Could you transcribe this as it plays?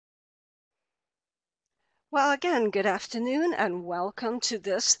Well, again, good afternoon and welcome to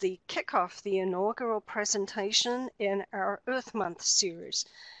the kickoff, the inaugural presentation in our Earth Month series.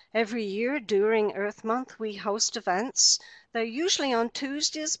 Every year during Earth Month, we host events. They're usually on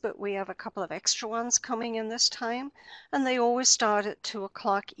Tuesdays, but we have a couple of extra ones coming in this time, and they always start at 2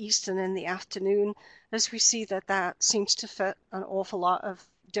 o'clock Eastern in the afternoon, as we see that seems to fit an awful lot of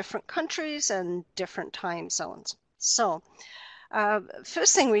different countries and different time zones. So,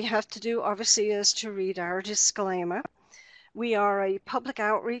 first thing we have to do, obviously, is to read our disclaimer. We are a public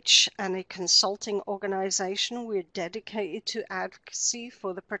outreach and a consulting organization. We're dedicated to advocacy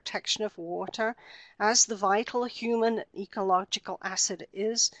for the protection of water as the vital human ecological asset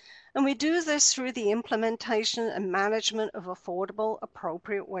is, and we do this through the implementation and management of affordable,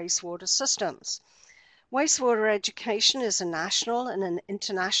 appropriate wastewater systems. Wastewater education is a national and an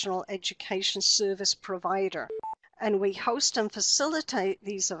international education service provider, and we host and facilitate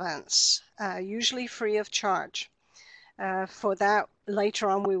these events, usually free of charge. For that, later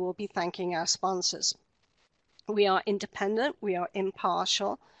on, we will be thanking our sponsors. We are independent, we are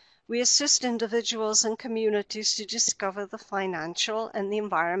impartial. We assist individuals and communities to discover the financial and the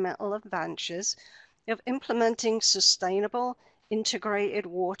environmental advantages of implementing sustainable, integrated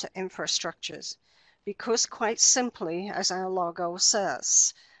water infrastructures. Because quite simply, as our logo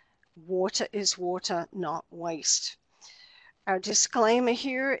says, water is water, not waste. Our disclaimer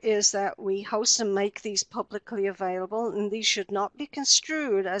here is that we host and make these publicly available, and these should not be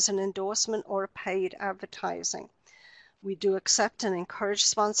construed as an endorsement or paid advertising. We do accept and encourage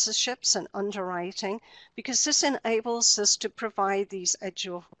sponsorships and underwriting because this enables us to provide these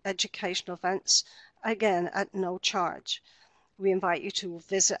educational events, again, at no charge. We invite you to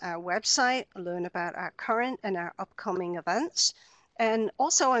visit our website, learn about our current and our upcoming events. And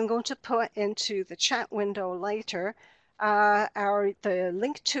also, I'm going to put into the chat window later the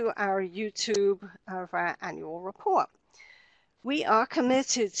link to our YouTube of our annual report. We are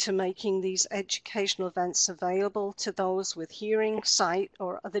committed to making these educational events available to those with hearing, sight,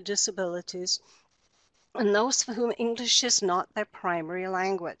 or other disabilities, and those for whom English is not their primary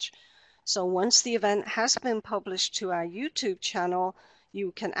language. So once the event has been published to our YouTube channel,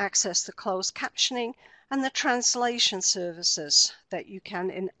 you can access the closed captioning and the translation services that you can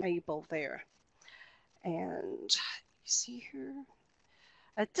enable there. And you see here,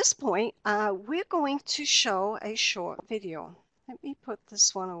 at this point, we're going to show a short video. Let me put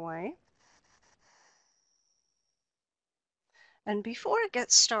this one away. And before I get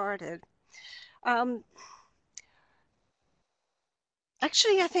started,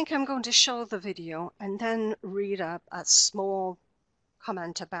 actually, I think I'm going to show the video and then read a small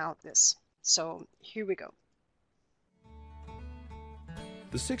comment about this. So here we go.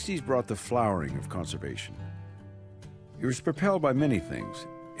 The 60s brought the flowering of conservation. It was propelled by many things: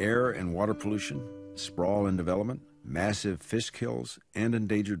 air and water pollution, sprawl and development, massive fish kills and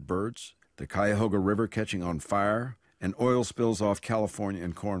endangered birds, the Cuyahoga River catching on fire, and oil spills off California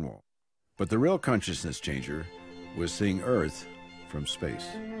and Cornwall. But the real consciousness changer was seeing Earth from space.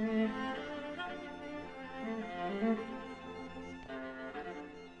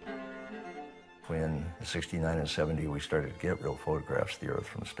 In 69 and 70, we started to get real photographs of the Earth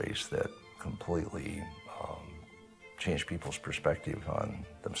from space that completely changed people's perspective on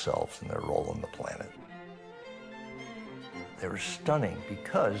themselves and their role on the planet. They were stunning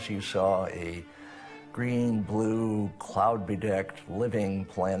because you saw a green, blue, cloud-bedecked, living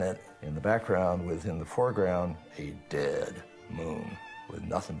planet in the background with, in the foreground, a dead moon with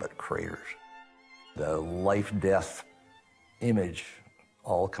nothing but craters. The life-death image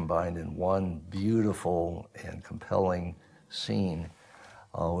all combined in one beautiful and compelling scene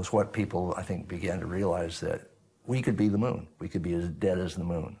was what people, I think, began to realize, that we could be the moon. We could be as dead as the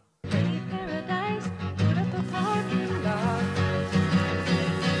moon.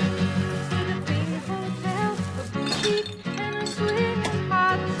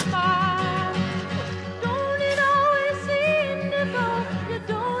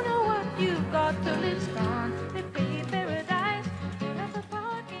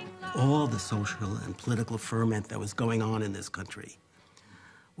 All the social and political ferment that was going on in this country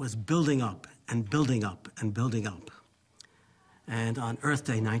was building up and building up and building up. And on Earth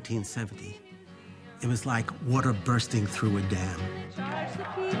Day 1970, it was like water bursting through a dam. Charge the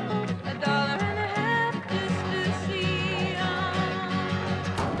people $1.50 just to see 'em.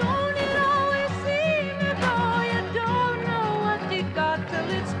 Don't it always seem as though you don't know what you got till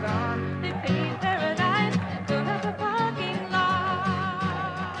it's gone? They pay paradise to have a parking lot.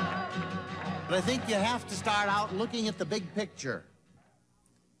 But I think you have to start out looking at the big picture.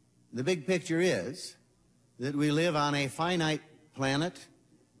 The big picture is that we live on a finite planet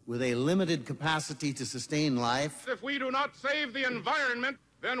with a limited capacity to sustain life. If we do not save the environment,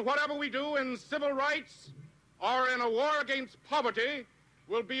 then whatever we do in civil rights or in a war against poverty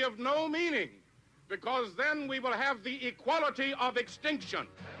will be of no meaning, because then we will have the equality of extinction.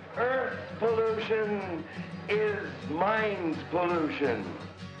 Earth pollution is mind pollution.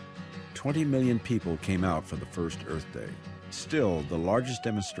 20 million people came out for the first Earth Day, still the largest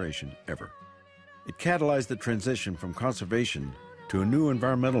demonstration ever. It catalyzed the transition from conservation to a new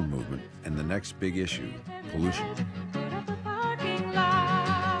environmental movement and the next big issue, pollution.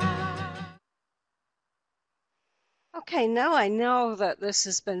 Okay, now I know that this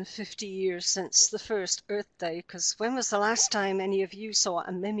has been 50 years since the first Earth Day, because when was the last time any of you saw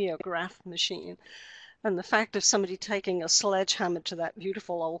a mimeograph machine? And the fact of somebody taking a sledgehammer to that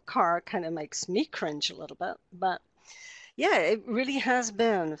beautiful old car kind of makes me cringe a little bit. But yeah, it really has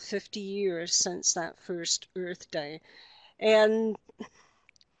been 50 years since that first Earth Day. And,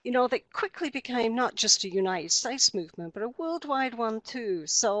 you know, that quickly became not just a United States movement, but a worldwide one too.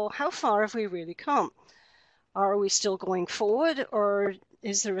 So how far have we really come? Are we still going forward, or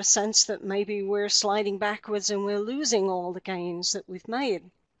is there a sense that maybe we're sliding backwards and we're losing all the gains that we've made?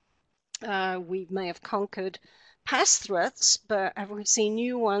 We may have conquered past threats, but have we seen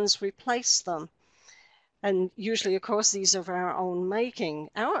new ones replace them? And usually, of course, these are of our own making.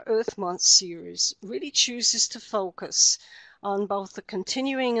 Our Earth Month series really chooses to focus on both the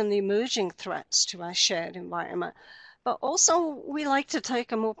continuing and the emerging threats to our shared environment. But also, we like to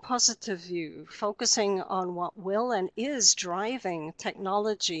take a more positive view, focusing on what will and is driving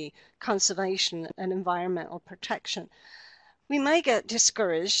technology, conservation, and environmental protection. We may get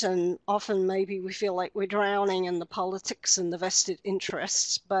discouraged, and often maybe we feel like we're drowning in the politics and the vested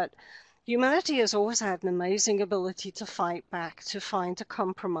interests, but humanity has always had an amazing ability to fight back, to find a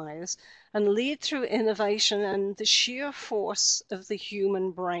compromise, and lead through innovation and the sheer force of the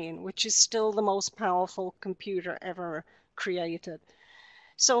human brain, which is still the most powerful computer ever created.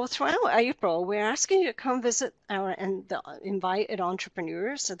 So throughout April, we're asking you to come visit the invited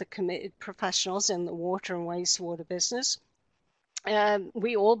entrepreneurs, the committed professionals in the water and wastewater business.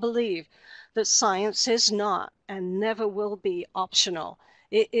 We all believe that science is not and never will be optional.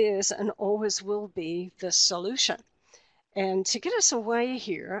 It is and always will be the solution. And to get us away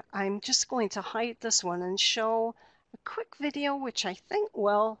here, I'm just going to hide this one and show a quick video which I think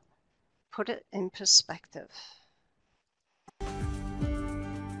will put it in perspective.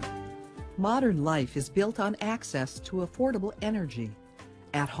 Modern life is built on access to affordable energy.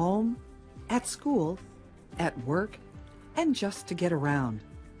 At home, at school, at work, and just to get around.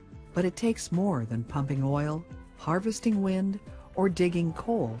 But it takes more than pumping oil, harvesting wind, or digging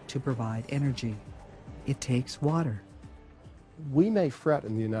coal to provide energy. It takes water. We may fret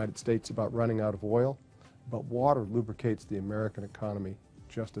in the United States about running out of oil, but water lubricates the American economy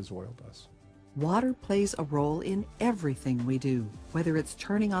just as oil does. Water plays a role in everything we do, whether it's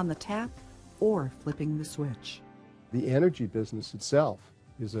turning on the tap or flipping the switch. The energy business itself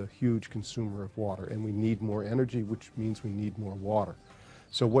is a huge consumer of water, and we need more energy, which means we need more water.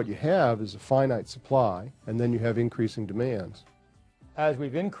 So what you have is a finite supply, and then you have increasing demands. As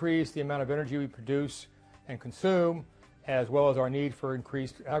we've increased the amount of energy we produce and consume, as well as our need for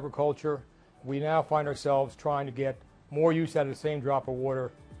increased agriculture, we now find ourselves trying to get more use out of the same drop of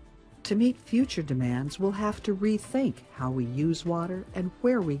water. To meet future demands, we'll have to rethink how we use water and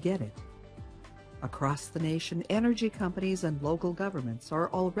where we get it. Across the nation, energy companies and local governments are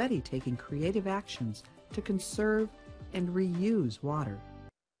already taking creative actions to conserve and reuse water.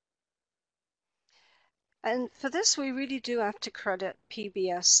 And for this, we really do have to credit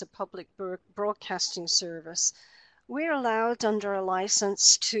PBS, the Public Broadcasting Service. We're allowed under a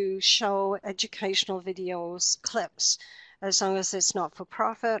license to show educational videos, clips, as long as it's not for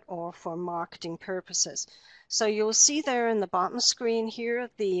profit or for marketing purposes. So you'll see there in the bottom screen here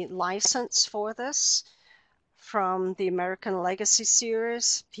the license for this from the American Legacy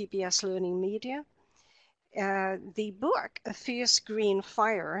series, PBS Learning Media. The book, A Fierce Green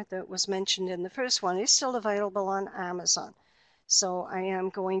Fire, that was mentioned in the first one, is still available on Amazon. So I am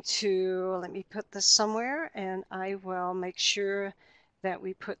going to, let me put this somewhere, and I will make sure that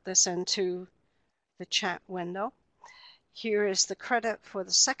we put this into the chat window. Here is the credit for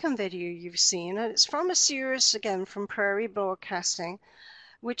the second video you've seen, and it's from a series, again, from Prairie Broadcasting,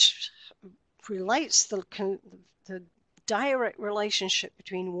 which relates the direct relationship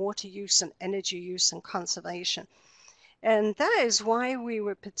between water use and energy use and conservation. And that is why we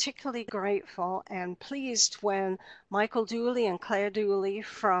were particularly grateful and pleased when Michael Dooley and Claire Dooley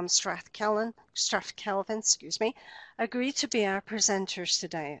from Strathkelvin, agreed to be our presenters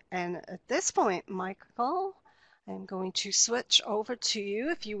today. And at this point, Michael, I'm going to switch over to you.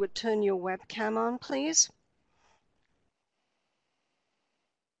 If you would turn your webcam on, please.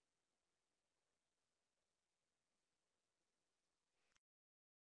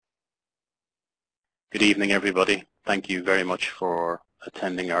 Good evening, everybody. Thank you very much for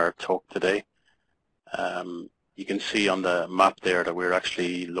attending our talk today. You can see on the map there that we're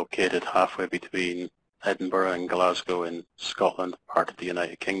actually located halfway between Edinburgh and Glasgow in Scotland, part of the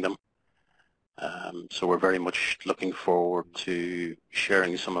United Kingdom. So we're very much looking forward to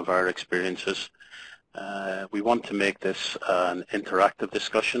sharing some of our experiences. We want to make this an interactive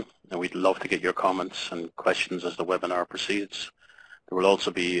discussion, and we'd love to get your comments and questions as the webinar proceeds. There will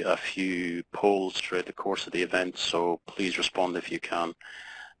also be a few polls throughout the course of the event, so please respond if you can.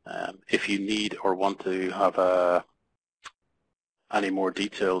 If you need or want to have any more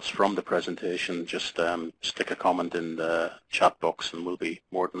details from the presentation, just stick a comment in the chat box and we'll be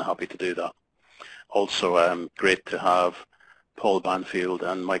more than happy to do that. Also, great to have Paul Banfield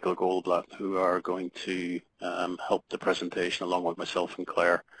and Michael Goldblatt, who are going to help the presentation along with myself and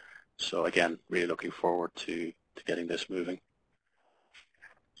Claire. So again, really looking forward to getting this moving.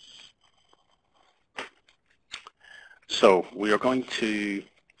 So we are going to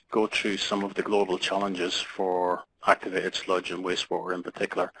go through some of the global challenges for activated sludge and wastewater in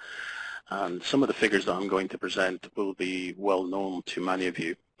particular. And some of the figures that I'm going to present will be well known to many of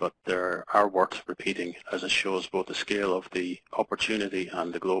you, but they are worth repeating as it shows both the scale of the opportunity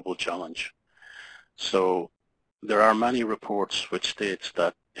and the global challenge. So there are many reports which states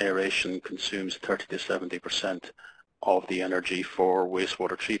that aeration consumes 30 to 70% of the energy for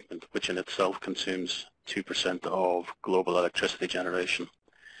wastewater treatment, which in itself consumes 2% of global electricity generation.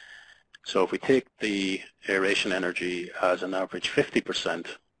 So if we take the aeration energy as an average 50%,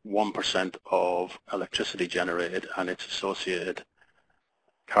 1% of electricity generated and its associated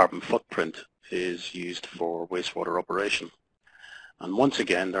carbon footprint is used for wastewater operation. And once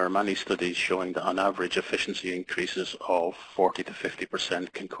again, there are many studies showing that on average efficiency increases of 40 to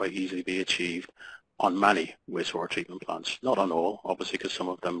 50% can quite easily be achieved on many wastewater treatment plants. Not on all, obviously, because some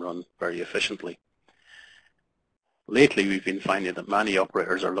of them run very efficiently. Lately, we've been finding that many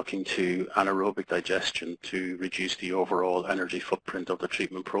operators are looking to anaerobic digestion to reduce the overall energy footprint of the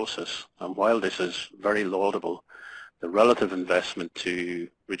treatment process. And while this is very laudable, the relative investment to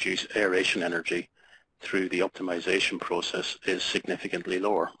reduce aeration energy through the optimization process is significantly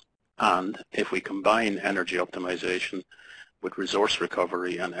lower. And if we combine energy optimization with resource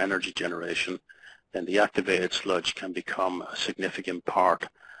recovery and energy generation, then the activated sludge can become a significant part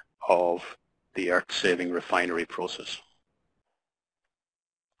of the earth-saving refinery process.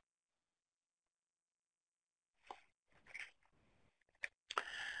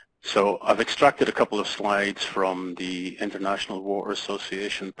 So I've extracted a couple of slides from the International Water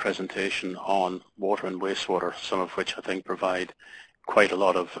Association presentation on water and wastewater, some of which I think provide quite a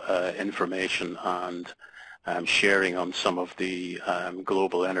lot of information and sharing on some of the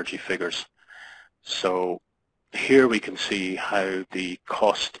global energy figures. So here we can see how the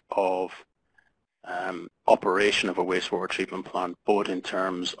cost of operation of a wastewater treatment plant, both in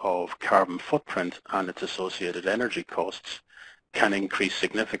terms of carbon footprint and its associated energy costs, can increase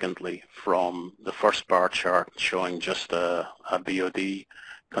significantly from the first bar chart showing just a BOD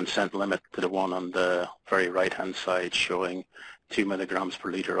consent limit to the one on the very right-hand side showing 2 milligrams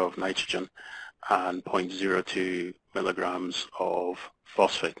per liter of nitrogen and 0.02 milligrams of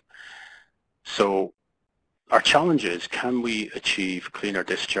phosphate. So our challenge is, can we achieve cleaner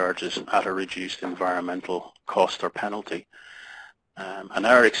discharges at a reduced environmental cost or penalty? And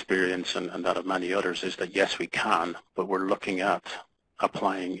our experience, and that of many others, is that yes, we can, but we're looking at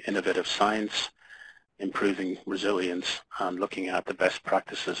applying innovative science, improving resilience, and looking at the best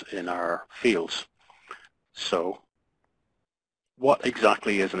practices in our fields. So what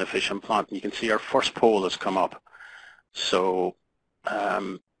exactly is an efficient plant? And you can see our first poll has come up. So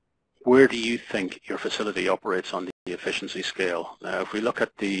where do you think your facility operates on the efficiency scale? Now, if we look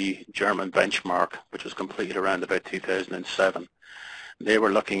at the German benchmark, which was completed around about 2007, they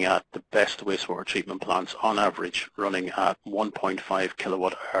were looking at the best wastewater treatment plants on average running at 1.5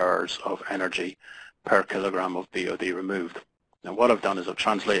 kilowatt hours of energy per kilogram of BOD removed. Now what I've done is I've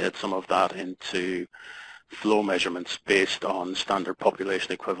translated some of that into flow measurements based on standard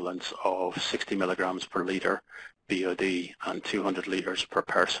population equivalents of 60 milligrams per liter BOD and 200 liters per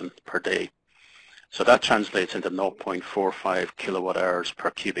person per day. So that translates into 0.45 kilowatt hours per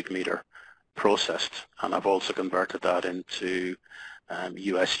cubic meter processed, and I've also converted that into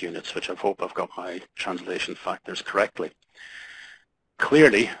US units, which I hope I've got my translation factors correctly.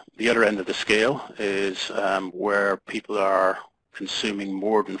 Clearly, the other end of the scale is where people are consuming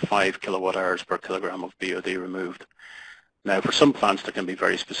more than 5 kilowatt hours per kilogram of BOD removed. Now, for some plants, there can be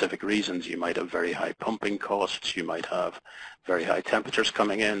very specific reasons. You might have very high pumping costs. You might have very high temperatures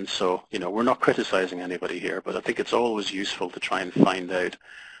coming in. So, we're not criticizing anybody here, but I think it's always useful to try and find out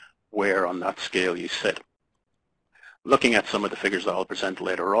where on that scale you sit. Looking at some of the figures that I'll present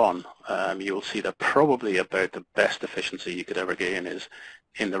later on, you will see that probably about the best efficiency you could ever gain is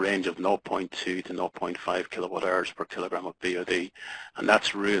in the range of 0.2 to 0.5 kilowatt hours per kilogram of BOD. And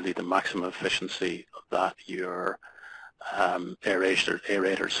that's really the maximum efficiency that your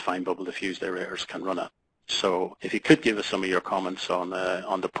aerators, fine bubble diffused aerators can run at. So if you could give us some of your comments on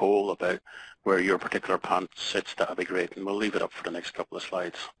the poll about where your particular plant sits, that would be great, and we'll leave it up for the next couple of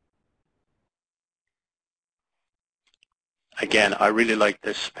slides. Again, I really like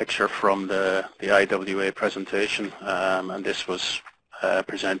this picture from the IWA presentation, and this was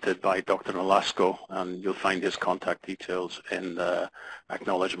presented by Dr. Nolasco, and you'll find his contact details in the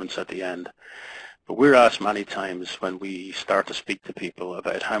acknowledgements at the end. But we're asked many times when we start to speak to people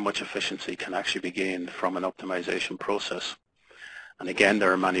about how much efficiency can actually be gained from an optimization process. And again,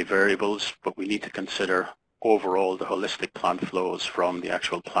 there are many variables, but we need to consider overall the holistic plant flows from the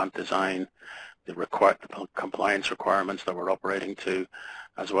actual plant design, the compliance requirements that we're operating to,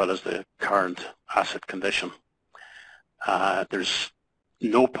 as well as the current asset condition. There's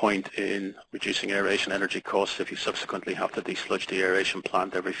no point in reducing aeration energy costs if you subsequently have to desludge the aeration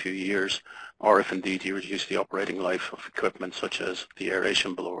plant every few years, or if indeed you reduce the operating life of equipment such as the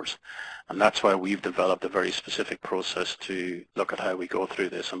aeration blowers. And that's why we've developed a very specific process to look at how we go through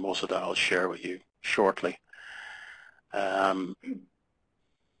this, and most of that I'll share with you shortly.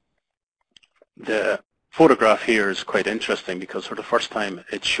 The photograph here is quite interesting because for the first time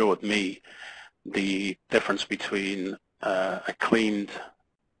it showed me the difference between a cleaned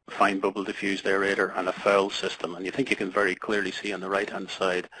fine bubble diffused aerator and a foul system. And you think you can very clearly see on the right hand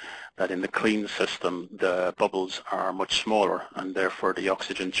side that in the clean system the bubbles are much smaller, and therefore the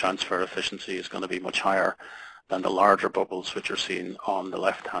oxygen transfer efficiency is going to be much higher than the larger bubbles which are seen on the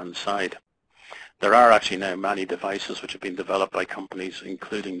left hand side. There are actually now many devices which have been developed by companies,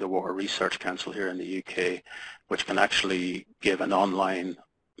 including the Water Research Council here in the UK, which can actually give an online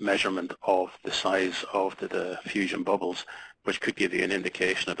measurement of the size of the diffusion bubbles, which could give you an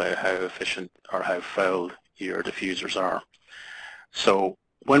indication about how efficient or how foul your diffusers are. So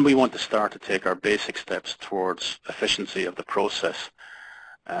when we want to start to take our basic steps towards efficiency of the process,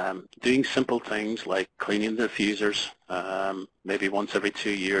 doing simple things like cleaning the diffusers, maybe once every 2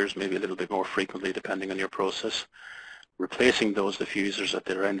 years, maybe a little bit more frequently depending on your process, replacing those diffusers at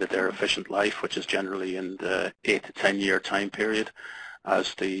their end of their efficient life, which is generally in the 8 to 10 year time period,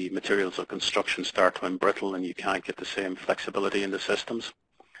 as the materials of construction start to embrittle and you can't get the same flexibility in the systems.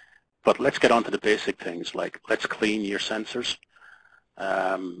 But let's get on to the basic things, like let's clean your sensors,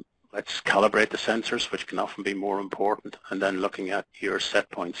 let's calibrate the sensors, which can often be more important, and then looking at your set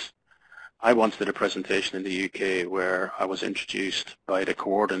points. I once did a presentation in the UK where I was introduced by the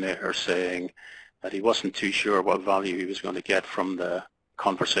coordinator saying that he wasn't too sure what value he was going to get from the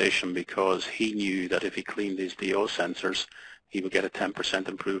conversation, because he knew that if he cleaned these DO sensors, he would get a 10%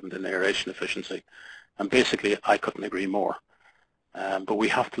 improvement in aeration efficiency. And basically, I couldn't agree more. But we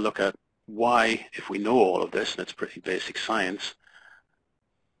have to look at why, if we know all of this, and it's pretty basic science,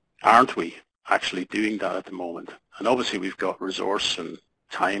 aren't we actually doing that at the moment? And obviously, we've got resource and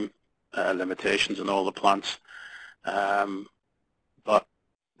time limitations in all the plants. But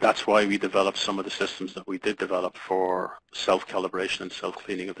that's why we developed some of the systems that we did develop for self-calibration and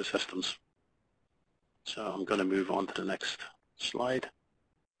self-cleaning of the systems. So I'm going to move on to the next slide.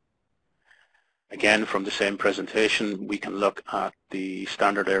 Again, from the same presentation, we can look at the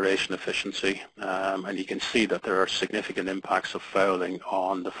standard aeration efficiency, and you can see that there are significant impacts of fouling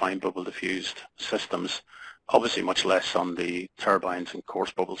on the fine bubble diffused systems. Obviously much less on the turbines and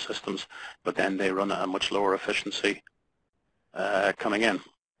coarse bubble systems, but then they run at a much lower efficiency coming in.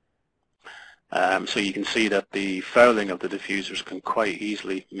 So you can see that the fouling of the diffusers can quite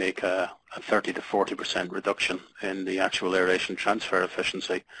easily make a 30 to 40% reduction in the actual aeration transfer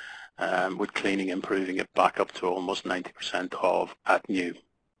efficiency, with cleaning improving it back up to almost 90% of at new.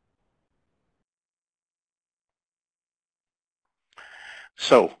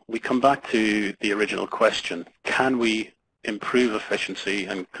 So we come back to the original question: can we improve efficiency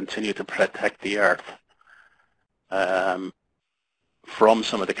and continue to protect the earth from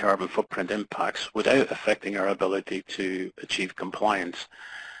some of the carbon footprint impacts without affecting our ability to achieve compliance?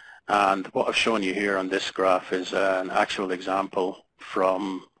 And what I've shown you here on this graph is an actual example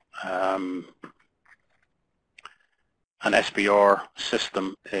from an SBR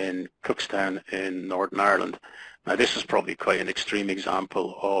system in Cookstown in Northern Ireland, Now this is probably quite an extreme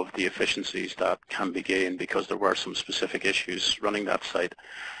example of the efficiencies that can be gained because there were some specific issues running that site.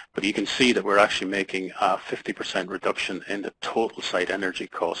 But you can see that we're actually making a 50% reduction in the total site energy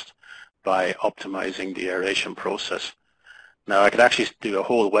cost by optimizing the aeration process. Now I could actually do a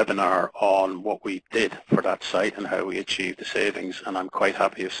whole webinar on what we did for that site and how we achieved the savings, and I'm quite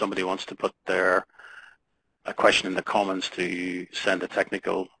happy if somebody wants to put a question in the comments to send a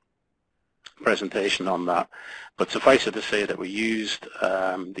technical presentation on that. But suffice it to say that we used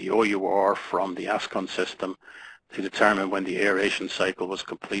the OUR from the ASCON system to determine when the aeration cycle was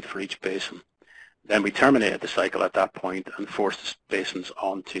complete for each basin. Then we terminated the cycle at that point and forced the basins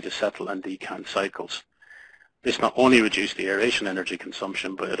onto the settle and decant cycles. This not only reduced the aeration energy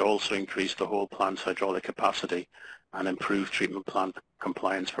consumption, but it also increased the whole plant's hydraulic capacity and improved treatment plant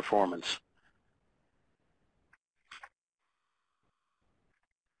compliance performance.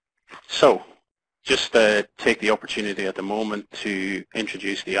 So, just take the opportunity at the moment to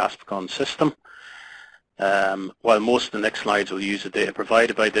introduce the ASCON system. While most of the next slides will use the data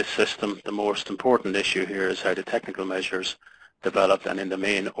provided by this system, the most important issue here is how the technical measures developed and in the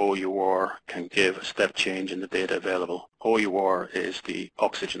main OUR can give a step change in the data available. OUR is the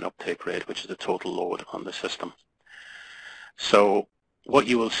oxygen uptake rate, which is the total load on the system. So what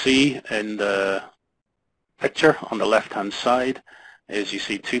you will see in the picture on the left-hand side is you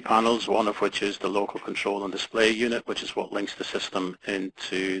see two panels, one of which is the local control and display unit, which is what links the system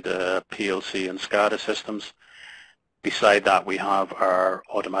into the PLC and SCADA systems. Beside that we have our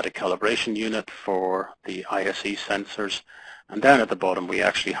automatic calibration unit for the ISE sensors, and down at the bottom we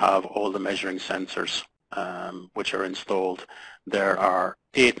actually have all the measuring sensors which are installed. There are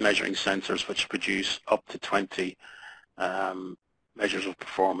 8 measuring sensors which produce up to 20 measures of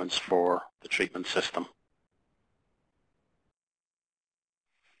performance for the treatment system.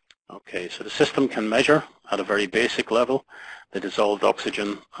 Okay, so the system can measure at a very basic level the dissolved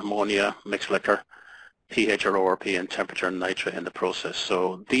oxygen, ammonia, mixed liquor, pH or ORP, and temperature and nitrate in the process.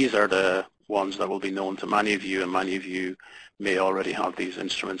 So these are the ones that will be known to many of you, and many of you may already have these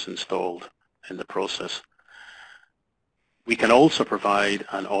instruments installed in the process. We can also provide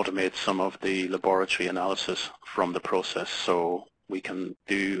and automate some of the laboratory analysis from the process. So we can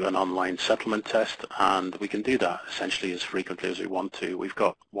do an online settlement test, and we can do that essentially as frequently as we want to. We've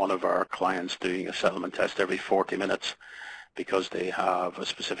got one of our clients doing a settlement test every 40 minutes because they have a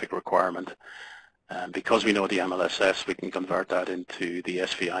specific requirement. And because we know the MLSS, we can convert that into the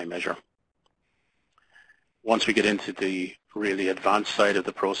SVI measure. Once we get into the really advanced side of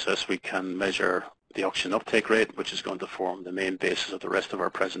the process, we can measure the oxygen uptake rate, which is going to form the main basis of the rest of our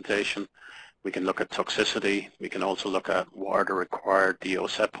presentation. We can look at toxicity. We can also look at what are the required DO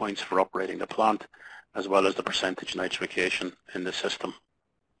set points for operating the plant, as well as the percentage nitrification in the system.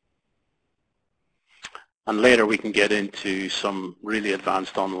 And later we can get into some really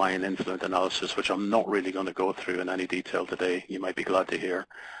advanced online influent analysis, which I'm not really going to go through in any detail today. You might be glad to hear.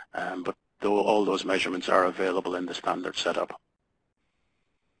 But all those measurements are available in the standard setup.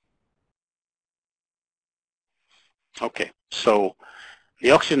 Okay, so the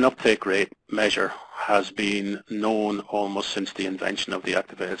oxygen uptake rate measure has been known almost since the invention of the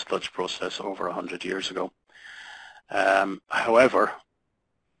activated sludge process over 100 years ago. However,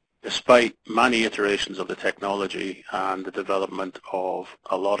 despite many iterations of the technology and the development of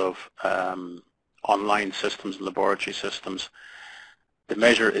a lot of online systems and laboratory systems, the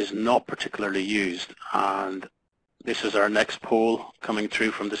measure is not particularly used. And this is our next poll coming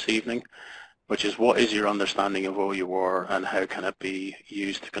through from this evening, which is what is your understanding of OUR and how can it be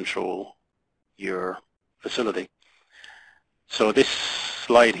used to control your facility. So this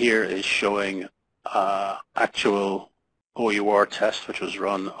slide here is showing actual OUR test which was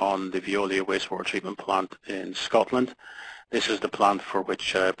run on the Veolia wastewater treatment plant in Scotland. This is the plant for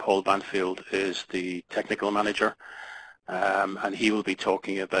which Paul Banfield is the technical manager, and he will be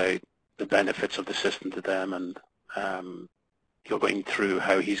talking about the benefits of the system to them and going through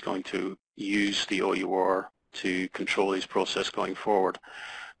how he's going to use the OUR to control his process going forward.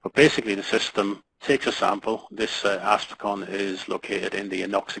 But basically the system takes a sample. This ASCON is located in the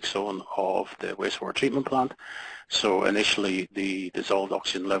anoxic zone of the wastewater treatment plant. So initially the dissolved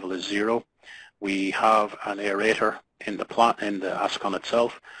oxygen level is 0. We have an aerator in the plant, in the ASCON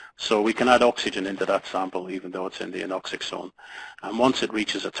itself, so we can add oxygen into that sample even though it's in the anoxic zone. And once it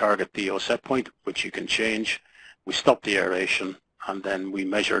reaches a target DO set point, which you can change, we stop the aeration and then we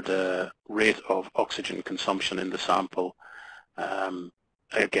measure the rate of oxygen consumption in the sample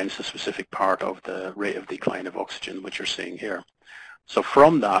against a specific part of the rate of decline of oxygen, which you're seeing here. So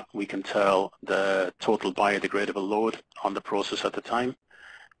from that we can tell the total biodegradable load on the process at the time.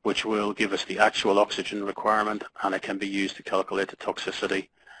 which will give us the actual oxygen requirement, and it can be used to calculate the toxicity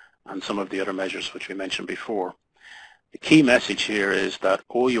and some of the other measures which we mentioned before. The key message here is that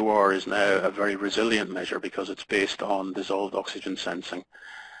OUR is now a very resilient measure because it's based on dissolved oxygen sensing.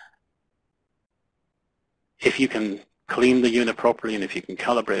 If you can clean the unit properly and if you can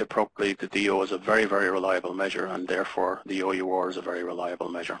calibrate it properly, the DO is a very, very reliable measure, and therefore the OUR is a very reliable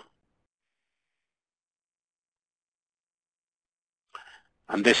measure.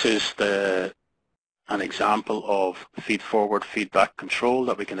 And this is an example of feed-forward feedback control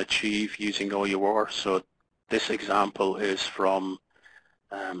that we can achieve using OUR. So this example is from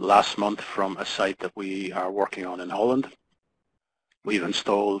last month from a site that we are working on in Holland. We've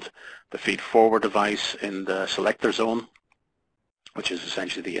installed the feed-forward device in the selector zone, which is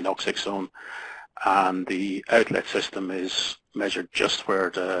essentially the anoxic zone, and the outlet system is measured just where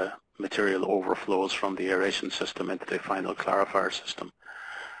the material overflows from the aeration system into the final clarifier system.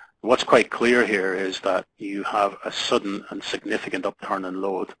 What's quite clear here is that you have a sudden and significant upturn in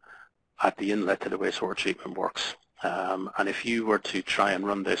load at the inlet to the wastewater treatment works. And if you were to try and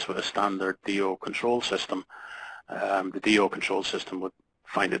run this with a standard DO control system, the DO control system would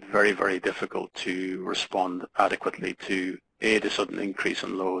find it very, very difficult to respond adequately to the sudden increase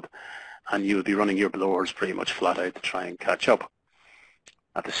in load, and you would be running your blowers pretty much flat out to try and catch up.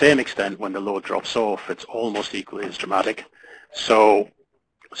 At the same extent, when the load drops off, it's almost equally as dramatic. So,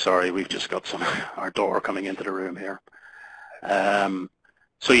 sorry, we've just got our door coming into the room here.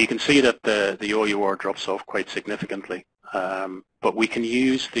 So you can see that the OUR drops off quite significantly. But we can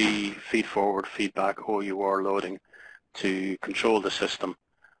use the feed-forward feedback OUR loading to control the system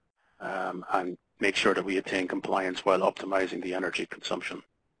and make sure that we attain compliance while optimizing the energy consumption.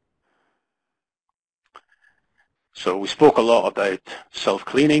 So we spoke a lot about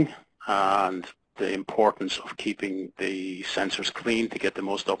self-cleaning and the importance of keeping the sensors clean to get the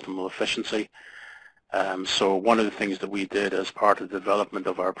most optimal efficiency. So one of the things that we did as part of the development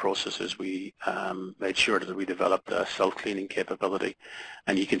of our processes, we made sure that we developed a self-cleaning capability.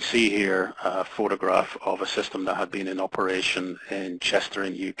 And you can see here a photograph of a system that had been in operation in Chester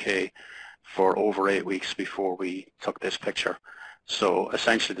in UK for over 8 weeks before we took this picture. So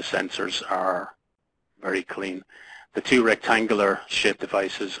essentially the sensors are very clean. The two rectangular shaped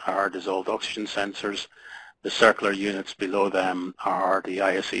devices are dissolved oxygen sensors. The circular units below them are the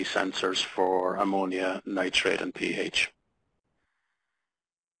ISE sensors for ammonia, nitrate, and pH.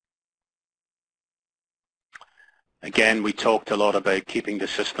 Again, we talked a lot about keeping the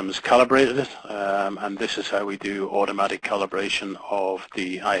systems calibrated, and this is how we do automatic calibration of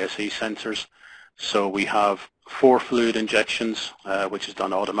the ISE sensors. So we have 4 fluid injections, which is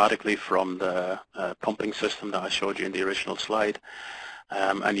done automatically from the pumping system that I showed you in the original slide.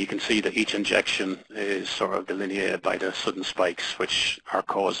 And you can see that each injection is sort of delineated by the sudden spikes which are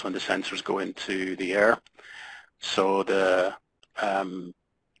caused when the sensors go into the air. So the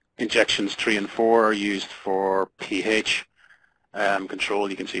injections 3 and 4 are used for pH control.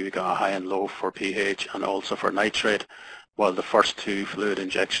 You can see we've got a high and low for pH and also for nitrate, while the first 2 fluid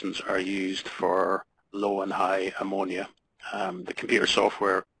injections are used for low and high ammonia. The computer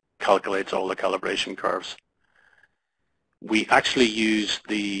software calculates all the calibration curves. We actually use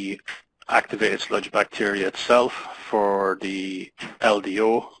the activated sludge bacteria itself for the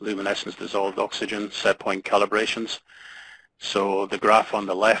LDO, luminescence dissolved oxygen, set point calibrations. So the graph on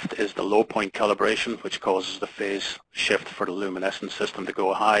the left is the low point calibration, which causes the phase shift for the luminescence system to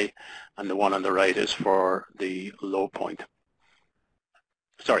go high, and the one on the right is for the low point.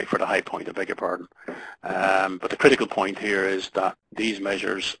 Sorry, for the high point, I beg your pardon. But the critical point here is that these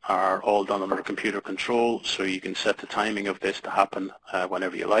measures are all done under computer control, so you can set the timing of this to happen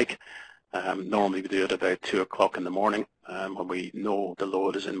whenever you like. Normally we do it about 2 o'clock in the morning when we know the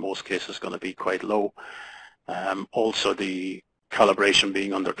load is in most cases going to be quite low. Also, the calibration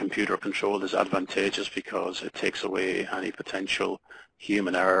being under computer control is advantageous because it takes away any potential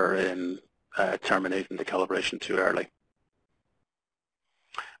human error in terminating the calibration too early.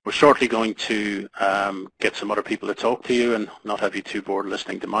 We're shortly going to get some other people to talk to you and not have you too bored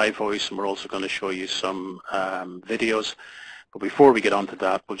listening to my voice, and we're also going to show you some videos. But before we get on to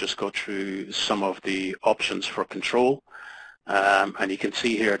that, we'll just go through some of the options for control. And you can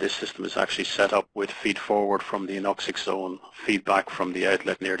see here this system is actually set up with feed forward from the anoxic zone, feedback from the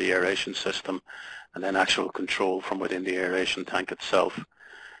outlet near the aeration system, and then actual control from within the aeration tank itself.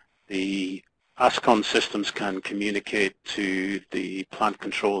 The ASCON systems can communicate to the plant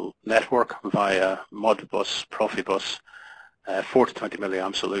control network via Modbus, Profibus, 4 to 20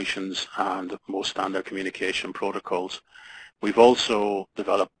 milliamp solutions, and most standard communication protocols. We've also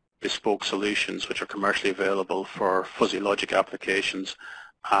developed bespoke solutions which are commercially available for fuzzy logic applications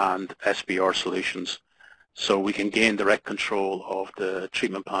and SBR solutions. So we can gain direct control of the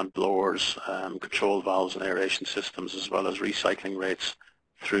treatment plant blowers, control valves and aeration systems, as well as recycling rates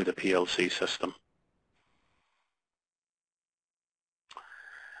through the PLC system.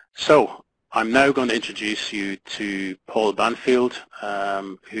 So I'm now going to introduce you to Paul Banfield,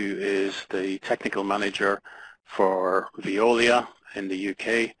 who is the technical manager for Veolia in the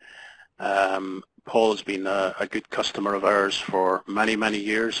UK. Paul has been a good customer of ours for many, many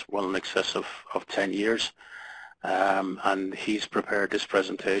years, well in excess of 10 years. And he's prepared this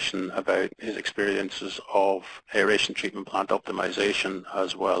presentation about his experiences of aeration treatment plant optimization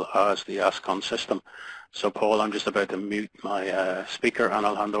as well as the ASCON system. So Paul, I'm just about to mute my speaker and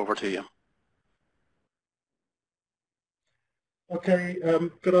I'll hand over to you. Okay,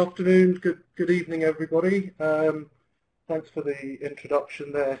 good afternoon, good evening everybody. Thanks for the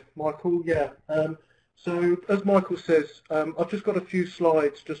introduction there, Michael. Yeah, so as Michael says, I've just got a few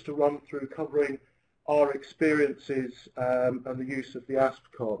slides just to run through covering our experiences and the use of the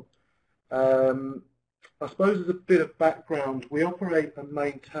ASCON. I suppose as a bit of background, we operate and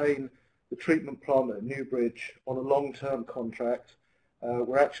maintain the treatment plant at Newbridge on a long-term contract.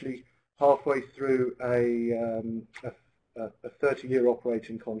 We're actually halfway through a 30-year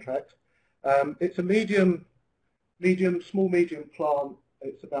operating contract. It's a small medium plant.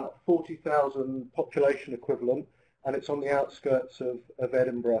 It's about 40,000 population equivalent, and it's on the outskirts of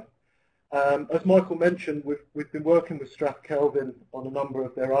Edinburgh. As Michael mentioned, we've been working with Strathkelvin on a number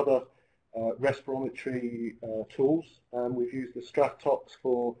of their other respirometry tools. We've used the StratTox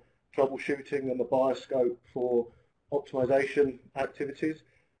for troubleshooting and the Bioscope for optimization activities.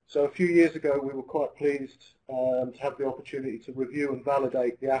 So a few years ago, we were quite pleased to have the opportunity to review and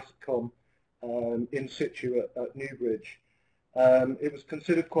validate the ASCON in situ at Newbridge. It was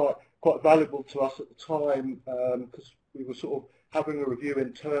considered quite valuable to us at the time because we were sort of having a review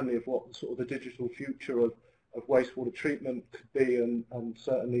internally of what sort of the digital future of wastewater treatment could be, and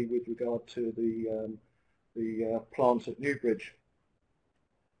certainly with regard to the plant at Newbridge.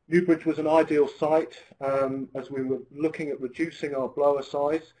 Newbridge was an ideal site as we were looking at reducing our blower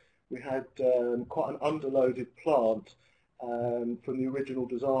size. We had quite an underloaded plant from the original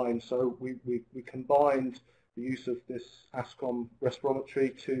design, so we combined the use of this ASCON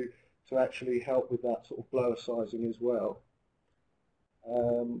respirometry to actually help with that sort of blower sizing as well.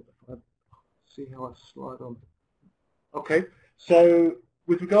 See how I slide on. Okay, so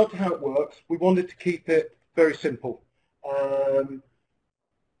with regard to how it works, we wanted to keep it very simple.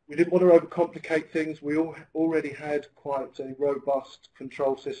 We didn't want to overcomplicate things. We already had quite a robust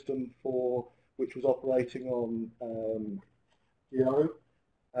control system which was operating on DO.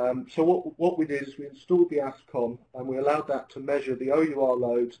 So what we did is we installed the ASCON and we allowed that to measure the OUR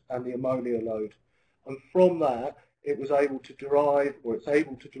load and the ammonia load. And from that, it was able to derive, or it's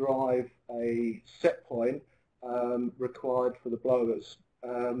able to derive, a set point required for the blowers.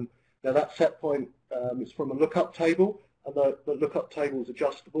 Now that set point is from a lookup table, and the lookup table is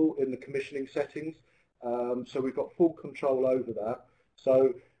adjustable in the commissioning settings. So we've got full control over that.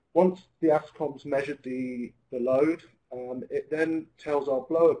 So once the ASCON's measured the load, it then tells our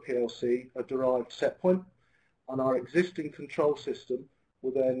blower PLC a derived set point, and our existing control system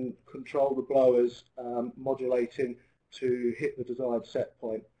will then control the blowers modulating to hit the desired set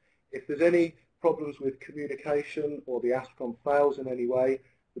point. If there's any problems with communication or the ASCON fails in any way,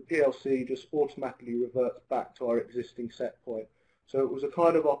 the PLC just automatically reverts back to our existing set point. So it was a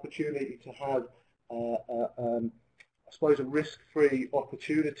kind of opportunity to have, I suppose, a risk-free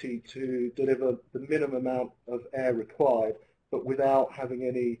opportunity to deliver the minimum amount of air required, but without having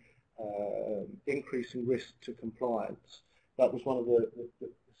any increasing risk to compliance. That was one of the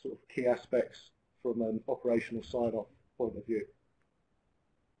sort of key aspects from an operational sign-off point of view.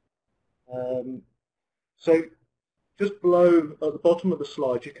 So just below at the bottom of the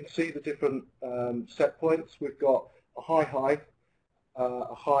slide, you can see the different set points. We've got a high,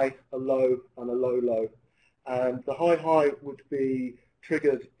 a low, and a low. And the high would be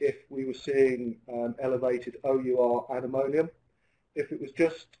triggered if we were seeing elevated OUR and ammonium. If it was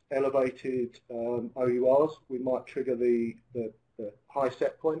just elevated OURs, we might trigger the high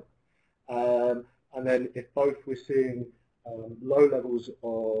set point. And then if both we're seeing low levels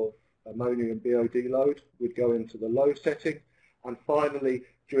of ammonia and BOD load, we'd go into the low setting. And finally,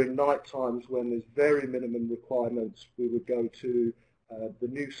 during night times when there's very minimum requirements, we would go to the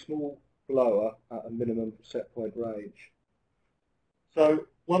new small blower at a minimum set point range. So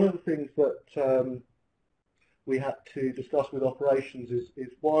one of the things that we had to discuss with operations is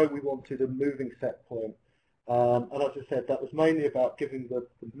why we wanted a moving set point. And as I said, that was mainly about giving the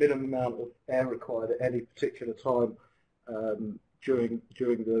minimum amount of air required at any particular time during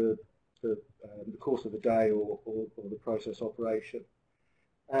the course of the day or the process operation.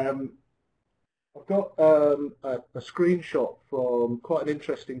 I've got a screenshot from quite an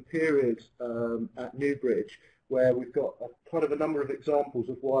interesting period at Newbridge, where we've got kind of a number of examples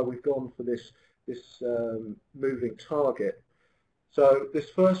of why we've gone for this moving target. So this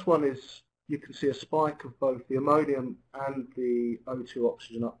first one is, you can see a spike of both the ammonium and the O2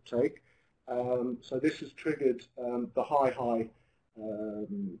 oxygen uptake. So this has triggered the high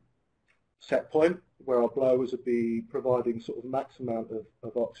set point, where our blowers would be providing sort of max amount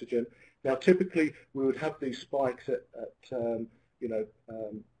of oxygen. Now, typically we would have these spikes at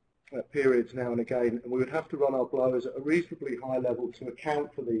periods now and again, and we would have to run our blowers at a reasonably high level to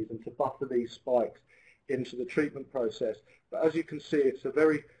account for these and to buffer these spikes into the treatment process. But as you can see, it's a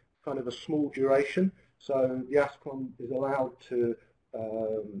very kind of a small duration, so the ASCON is allowed to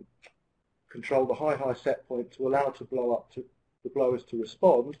control the high set point to allow to blow up to the blowers to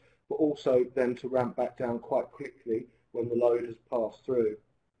respond, but also then to ramp back down quite quickly when the load has passed through.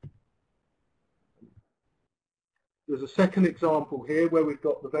 There's a second example here where we've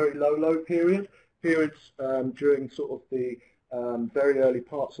got the very low periods during sort of the very early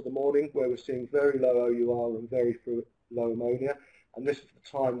parts of the morning, where we're seeing very low OUR and very low ammonia, and this is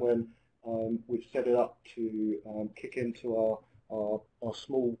the time when we've set it up to kick into our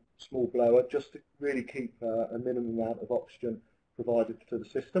small blower, just to really keep a minimum amount of oxygen provided to the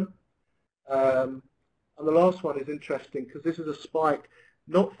system. And the last one is interesting because this is a spike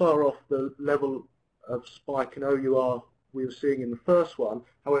not far off the level of spike in OUR we were seeing in the first one.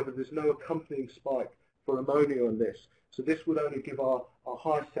 However, there's no accompanying spike for ammonia on this, so this would only give our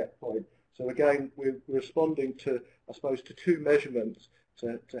high set point. So again, we're responding to, I suppose, to two measurements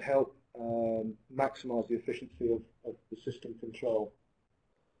to help maximise the efficiency of the system control.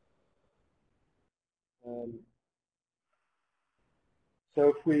 So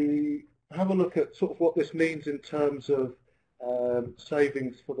if we have a look at sort of what this means in terms of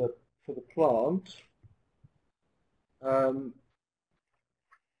savings for the plant,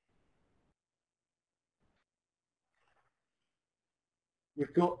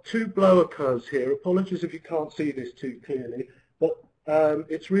 we've got two blower curves here. Apologies if you can't see this too clearly, but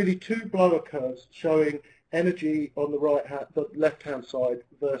it's really two blower curves showing energy on the left-hand side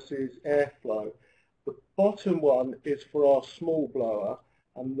versus airflow. The bottom one is for our small blower,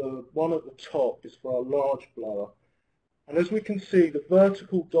 and the one at the top is for our large blower. And as we can see, the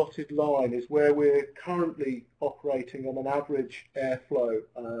vertical dotted line is where we're currently operating on an average airflow.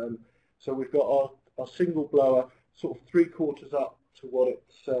 So we've got our single blower sort of 3/4 up to what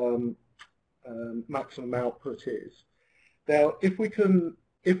its maximum output is. Now, if we can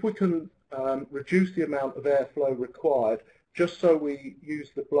reduce the amount of airflow required, just so we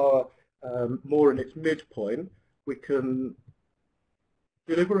use the blower more in its midpoint, we can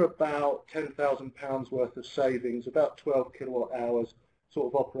deliver about £10,000 worth of savings, about 12 kilowatt hours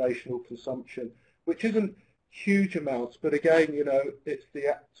sort of operational consumption, which isn't huge amounts, but again, you know, it's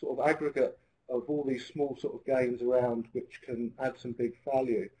the sort of aggregate of all these small sort of gains around which can add some big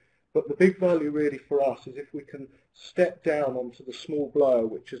value. But the big value really for us is if we can step down onto the small blower,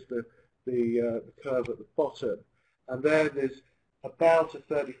 which is the curve at the bottom, and there's about a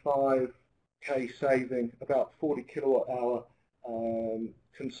 35k saving, about 40 kilowatt hour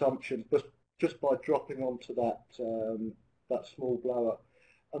consumption, but just by dropping onto that small blower.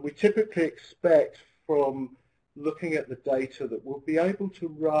 And we typically expect from looking at the data that we'll be able to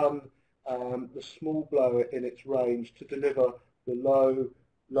run the small blower in its range to deliver the low,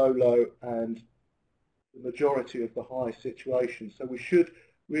 and the majority of the high situations. So we should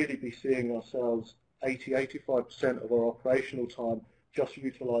really be seeing ourselves 80–85% of our operational time just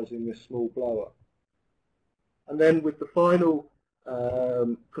utilising this small blower. And then with the final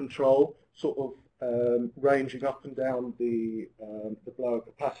control, sort of ranging up and down the blower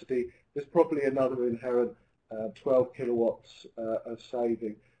capacity, there's probably another inherent 12 kilowatts of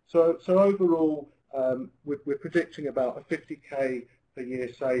saving. So overall, we're predicting about a 50k per year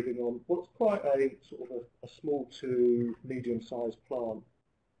saving on what's quite a sort of a small to medium-sized plant.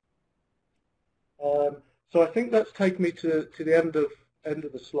 So I think that's taken me to the end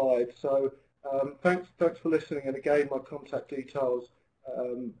of the slide. So thanks for listening, and again, my contact details,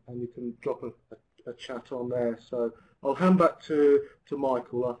 and you can drop a chat on there. So I'll hand back to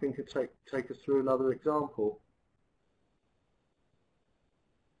Michael. I think he'll take us through another example.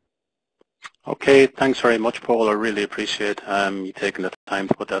 Okay, thanks very much, Paul. I really appreciate you taking the time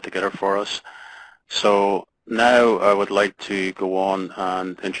to put that together for us. So now I would like to go on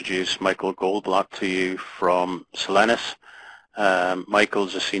and introduce Michael Goldblatt to you from Solenis.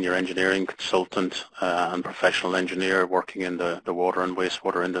 Michael's a senior engineering consultant and professional engineer working in the water and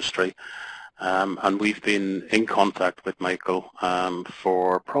wastewater industry. And we've been in contact with Michael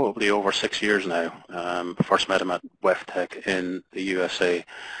for probably over 6 years now. First met him at WWTP in the USA.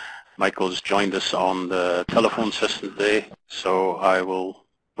 Michael's joined us on the telephone system today, so I will,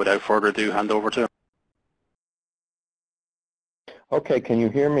 without further ado, hand over to him. Okay, can you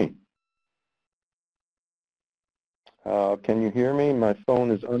hear me? Can you hear me? My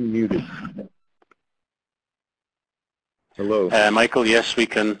phone is unmuted. Hello. Michael, yes, we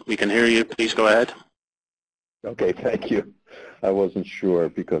can hear you. Please go ahead. Okay, thank you. I wasn't sure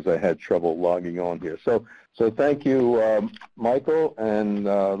because I had trouble logging on here. So thank you, Michael. And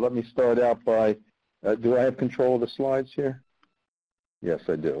let me start out by, do I have control of the slides here? Yes,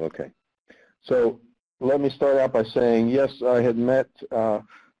 I do. Okay. So let me start out by saying, yes, I had met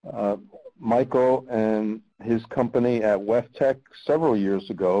Michael and his company at WWTP several years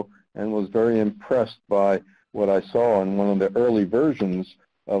ago and was very impressed by what I saw in one of the early versions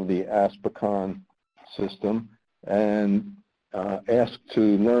of the Aspicon system and asked to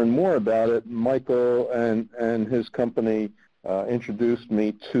learn more about it. Michael and his company introduced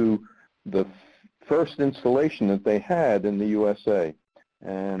me to the first installation that they had in the USA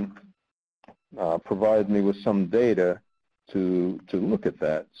and provided me with some data to look at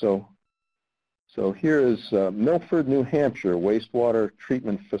that. So here is Milford, New Hampshire wastewater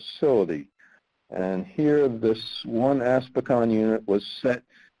treatment facility. And here this one Aspicon unit was set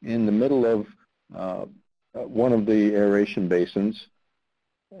in the middle of one of the aeration basins.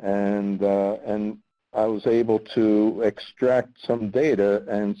 And I was able to extract some data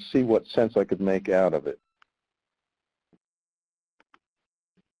and see what sense I could make out of it.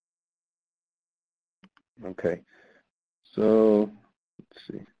 Okay, so let's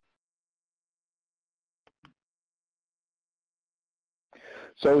see.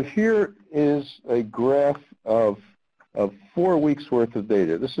 So here is a graph of 4 weeks worth of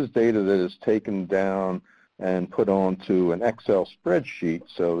data. This is data that is taken down and put onto an Excel spreadsheet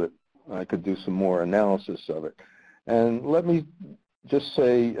so that I could do some more analysis of it. And let me just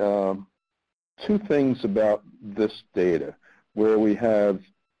say 2 things about this data, where we have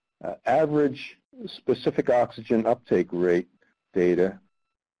average specific oxygen uptake rate data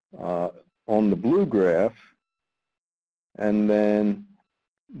on the blue graph, and then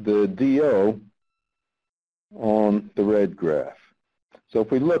the DO on the red graph. So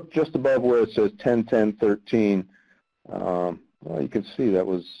if we look just above where it says 10, 10, 13, well, you can see that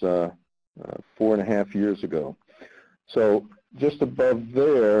was 4.5 years ago. So just above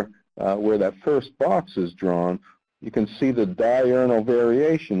there, where that first box is drawn, you can see the diurnal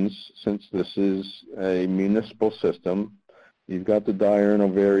variations. Since this is a municipal system, you've got the diurnal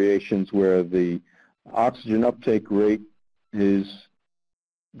variations where the oxygen uptake rate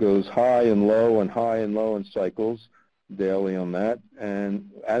goes high and low in cycles daily on that.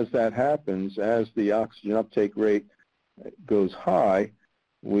 And as that happens, as the oxygen uptake rate goes high,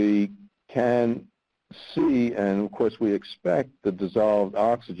 we can see, and of course we expect, the dissolved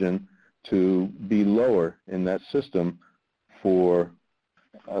oxygen to be lower in that system for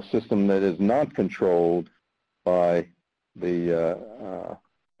a system that is not controlled by the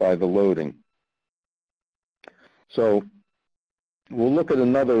loading. So we'll look at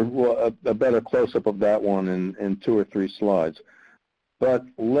a better close-up of that one in 2 or 3 slides. But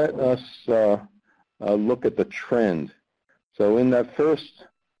let us look at the trend. So in that first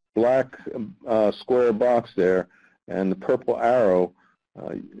black square box there and the purple arrow,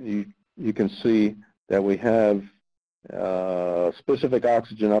 you can see that we have specific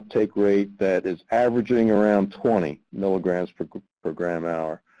oxygen uptake rate that is averaging around 20 milligrams per gram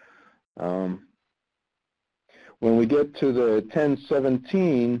hour. When we get to the 10,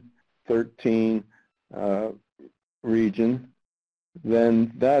 17, 13 region,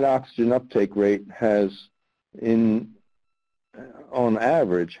 then that oxygen uptake rate has, on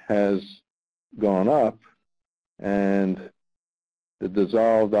average, has gone up, and the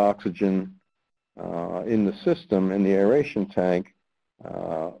dissolved oxygen in the system, in the aeration tank,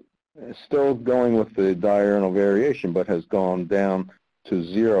 is still going with the diurnal variation, but has gone down to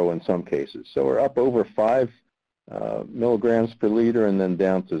 0 in some cases. So we're up over 5 milligrams per liter and then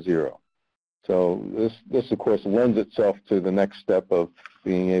down to 0. So this of course lends itself to the next step of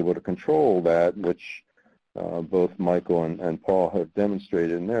being able to control that, which both Michael and Paul have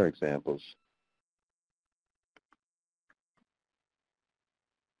demonstrated in their examples.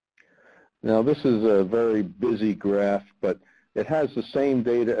 Now this is a very busy graph, but it has the same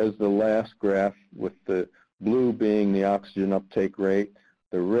data as the last graph, with the blue being the oxygen uptake rate,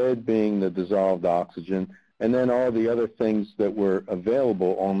 the red being the dissolved oxygen, and then all the other things that were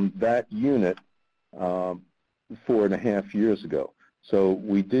available on that unit 4.5 years ago. So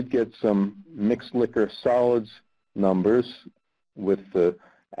we did get some mixed liquor solids numbers, with the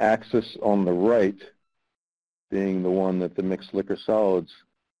axis on the right being the one that the mixed liquor solids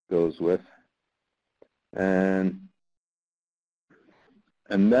goes with. And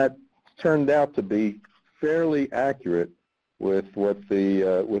that turned out to be fairly accurate with what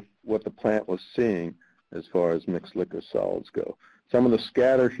the plant was seeing as far as mixed liquor solids go. Some of the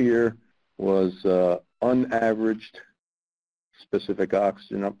scatter here was unaveraged specific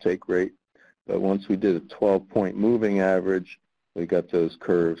oxygen uptake rate, but once we did a 12-point moving average, we got those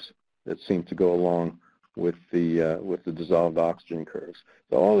curves that seem to go along with the dissolved oxygen curves.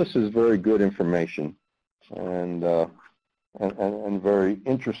 So all this is very good information and very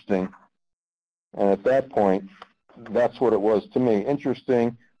interesting. And at that point, that's what it was to me.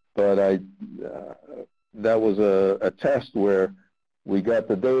 Interesting, but that was a test where we got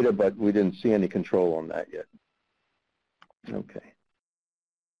the data, but we didn't see any control on that yet. Okay.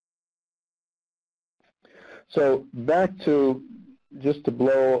 So back to, just to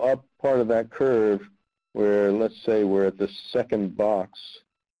blow up part of that curve, where let's say we're at the second box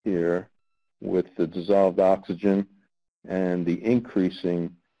here with the dissolved oxygen and the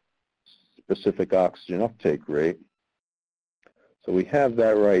increasing specific oxygen uptake rate. So we have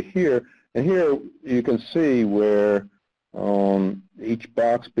that right here. And here you can see where each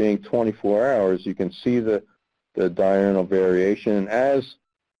box being 24 hours, you can see the diurnal variation. And as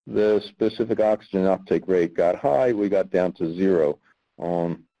the specific oxygen uptake rate got high, we got down to 0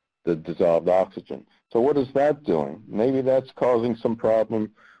 on the dissolved oxygen. So what is that doing? Maybe that's causing some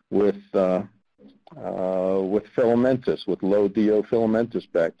problem with filamentous, with low DO filamentous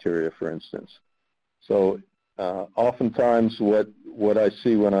bacteria, for instance. So oftentimes what I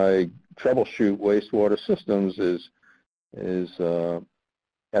see when I troubleshoot wastewater systems is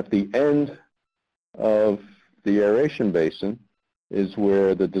at the end of the aeration basin is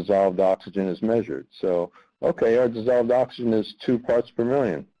where the dissolved oxygen is measured. So, okay, our dissolved oxygen is 2 parts per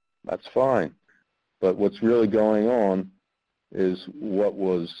million. That's fine. But what's really going on is what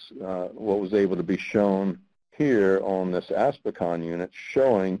was able to be shown here on this Aspicon unit,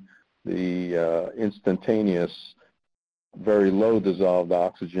 showing the instantaneous, very low dissolved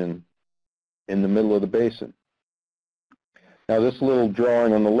oxygen in the middle of the basin. Now, this little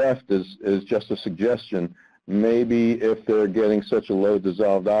drawing on the left is just a suggestion. Maybe if they're getting such a low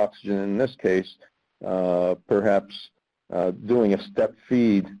dissolved oxygen, in this case, perhaps doing a step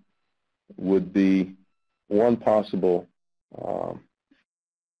feed would be one possible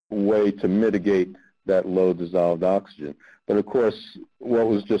way to mitigate that low dissolved oxygen. But of course, what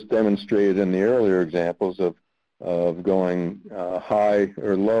was just demonstrated in the earlier examples of going high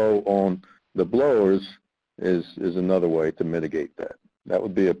or low on the blowers is another way to mitigate that. That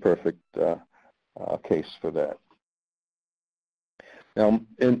would be a perfect case for that. Now,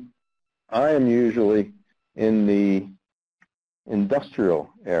 I am usually in the industrial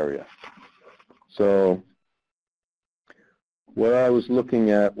area. So what I was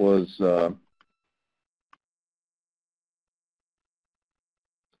looking at was let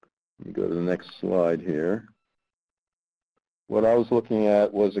me go to the next slide here. What I was looking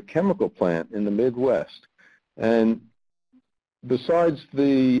at was a chemical plant in the Midwest. And besides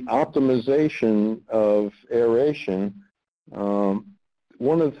the optimization of aeration,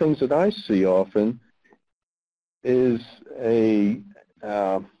 one of the things that I see often is a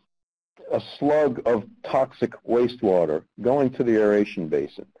slug of toxic wastewater going to the aeration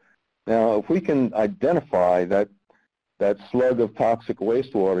basin. Now, if we can identify that slug of toxic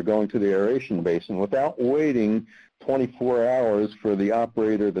wastewater going to the aeration basin without waiting 24 hours for the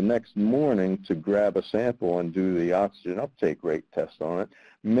operator the next morning to grab a sample and do the oxygen uptake rate test on it,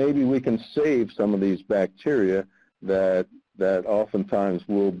 maybe we can save some of these bacteria that oftentimes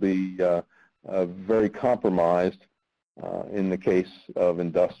will be very compromised in the case of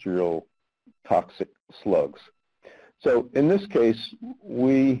industrial toxic slugs. So in this case,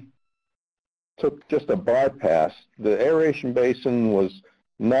 we took just a bypass. The aeration basin was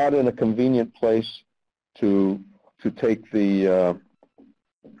not in a convenient place to take the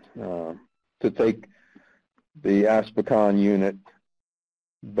Aspicon unit,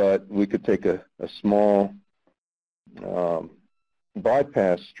 but we could take a small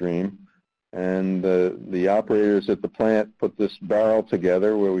bypass stream, and the operators at the plant put this barrel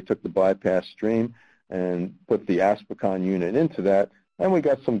together where we took the bypass stream and put the Aspicon unit into that, and we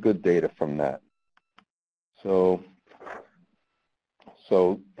got some good data from that. So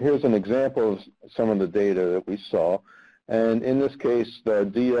here's an example of some of the data that we saw. And in this case, the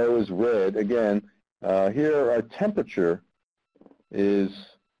DO is red. Again, Here our temperature is,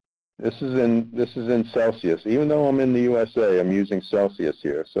 this is in Celsius. Even though I'm in the USA, I'm using Celsius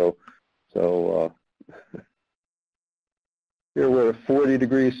here. So here we're at 40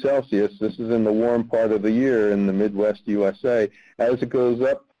 degrees Celsius. This is in the warm part of the year in the Midwest USA. As it goes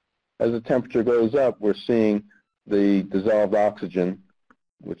up, as the temperature goes up, we're seeing the dissolved oxygen,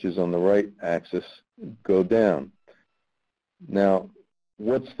 which is on the right axis, go down. Now,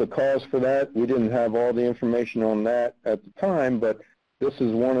 what's the cause for that? We didn't have all the information on that at the time, but this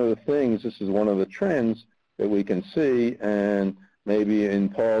is one of the things, this is one of the trends that we can see, and maybe in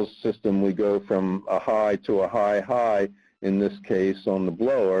Paul's system we go from a high to a high, in this case on the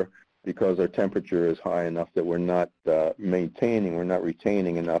blower, because our temperature is high enough that we're not maintaining, we're not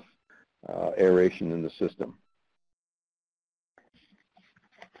retaining enough aeration in the system.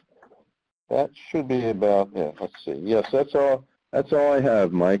 That should be about, yeah, let's see. Yes, that's all I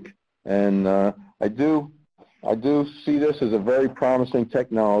have, Mike. And I do see this as a very promising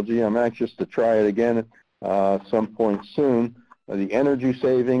technology. I'm anxious to try it again at some point soon. The energy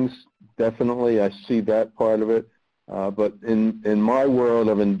savings, definitely, I see that part of it. But in my world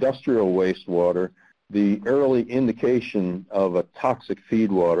of industrial wastewater, the early indication of a toxic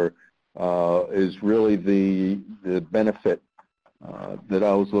feed water is really the benefit that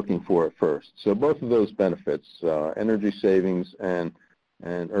I was looking for at first. So both of those benefits, energy savings and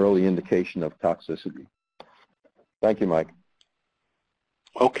early indication of toxicity. Thank you, Mike.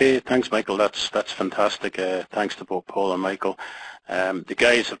 Okay, thanks, Michael. That's fantastic. Thanks to both Paul and Michael. The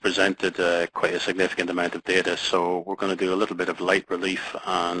guys have presented quite a significant amount of data, so we're going to do a little bit of light relief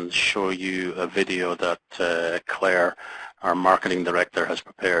and show you a video that Claire, our marketing director, has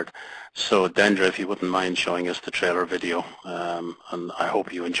prepared. So Dendra, if you wouldn't mind showing us the trailer video, and I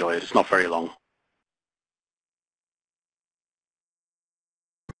hope you enjoy it. It's not very long.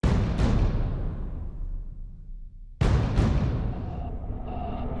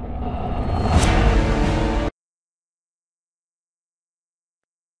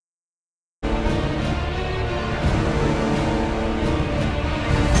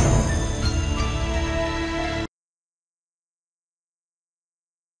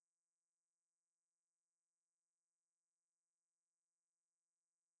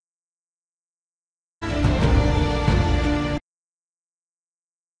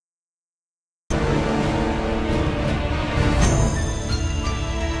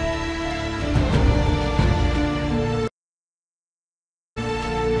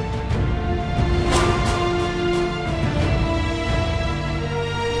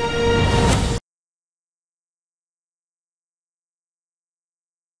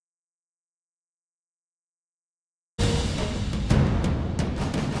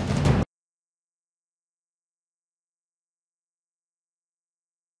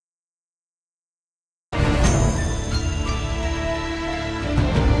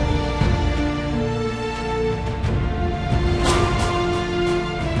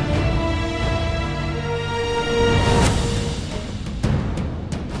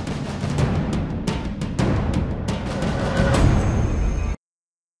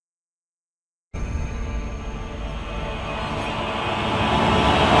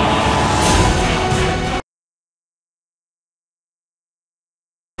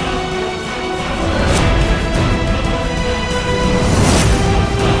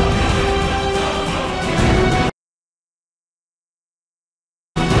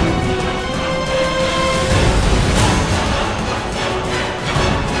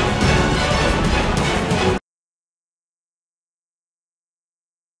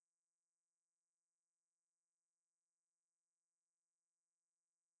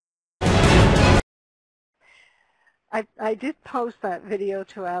 I did post that video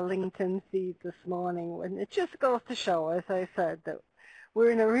to our LinkedIn feed this morning, and it just goes to show, as I said, that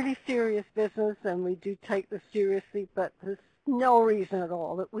we're in a really serious business and we do take this seriously, but there's no reason at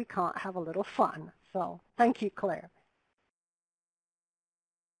all that we can't have a little fun. So thank you, Claire.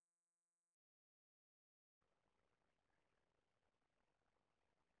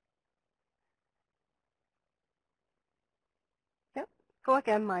 Yep, go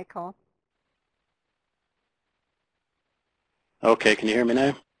again, Michael. Okay, can you hear me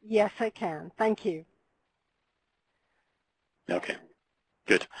now? Yes, I can. Thank you. Okay,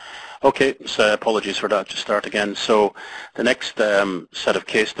 good. Okay, so apologies for that. Just start again. So the next set of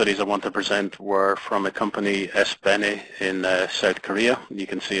case studies I want to present were from a company, SBENE, in South Korea. You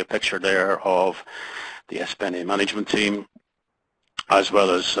can see a picture there of the SBENE management team. as well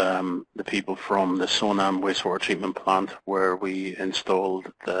as the people from the Sonam wastewater treatment plant where we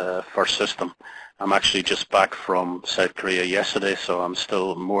installed the first system. I'm actually just back from South Korea yesterday, so I'm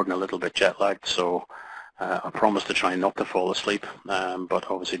still more than a little bit jet lagged, so I promise to try not to fall asleep, but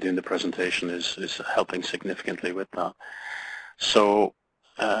obviously doing the presentation is helping significantly with that. So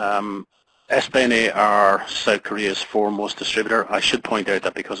SBNA are South Korea's foremost distributor. I should point out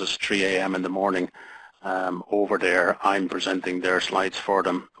that because it's 3 a.m. in the morning over there, I'm presenting their slides for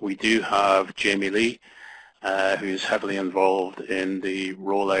them. We do have Jamie Lee, who's heavily involved in the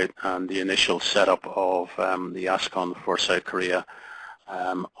rollout and the initial setup of the ASCON for South Korea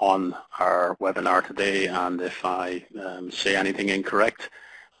on our webinar today, and if I say anything incorrect,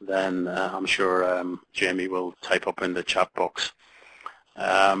 then I'm sure Jamie will type up in the chat box.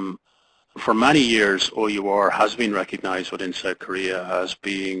 For many years, OUR has been recognized within South Korea as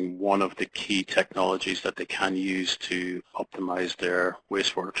being one of the key technologies that they can use to optimize their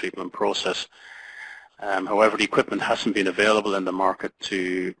wastewater treatment process. However, the equipment hasn't been available in the market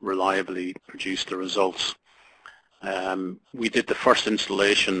to reliably produce the results. We did the first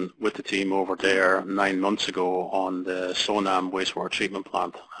installation with the team over there 9 months ago on the Sonam wastewater treatment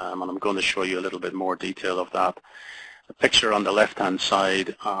plant, and I'm going to show you a little bit more detail of that. The picture on the left-hand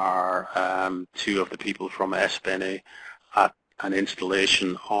side are two of the people from SBNA at an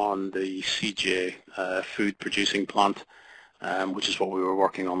installation on the CJ food producing plant, which is what we were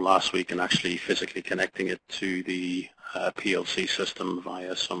working on last week, and actually physically connecting it to the PLC system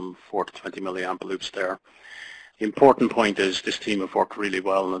via some 4 to 20 milliamp loops there. The important point is this team have worked really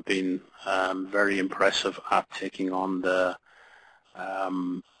well and have been very impressive at taking on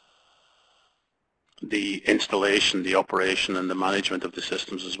the installation, the operation and the management of the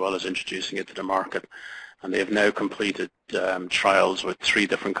systems, as well as introducing it to the market. And they have now completed trials with 3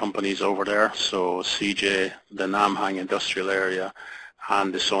 different companies over there, so CJ, the Namhang industrial area,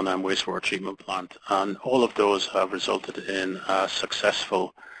 and the Sonam wastewater treatment plant. And all of those have resulted in a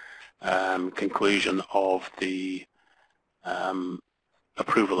successful conclusion of the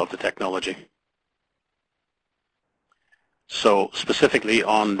approval of the technology. So specifically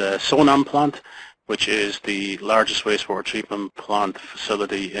on the Sonam plant, which is the largest wastewater treatment plant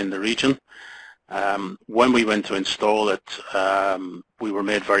facility in the region. When we went to install it, we were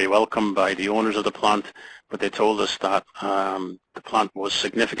made very welcome by the owners of the plant, but they told us that the plant was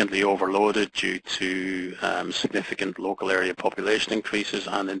significantly overloaded due to significant local area population increases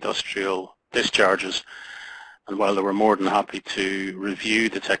and industrial discharges. And while they were more than happy to review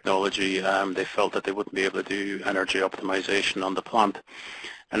the technology, they felt that they wouldn't be able to do energy optimization on the plant.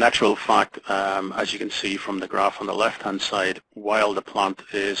 In actual fact, as you can see from the graph on the left-hand side, while the plant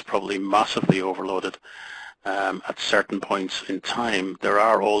is probably massively overloaded at certain points in time, there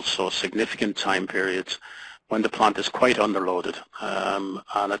are also significant time periods when the plant is quite underloaded.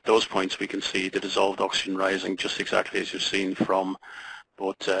 And at those points we can see the dissolved oxygen rising just exactly as you've seen from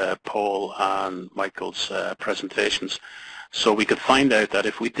both Paul and Michael's presentations. So we could find out that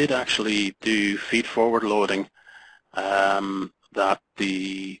if we did actually do feed-forward loading, that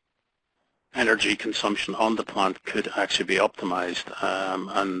the energy consumption on the plant could actually be optimized.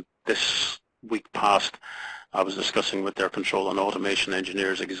 And this week past, I was discussing with their control and automation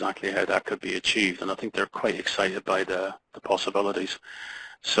engineers exactly how that could be achieved, and I think they're quite excited by the possibilities.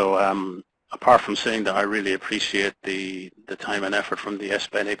 So apart from saying that I really appreciate the time and effort from the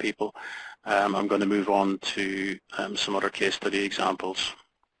SBNA people, I'm going to move on to some other case study examples.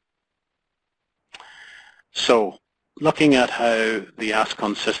 So looking at how the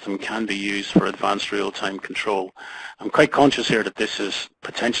ASCON system can be used for advanced real-time control, I'm quite conscious here that this is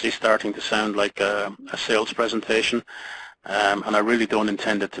potentially starting to sound like a sales presentation, and I really don't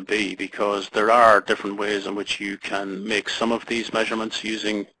intend it to be, because there are different ways in which you can make some of these measurements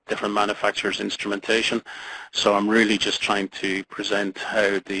using different manufacturers' instrumentation. So I'm really just trying to present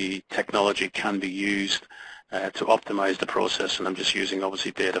how the technology can be used to optimize the process, and I'm just using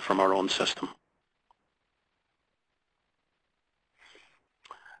obviously data from our own system.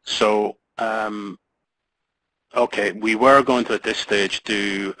 So, okay, we were going to at this stage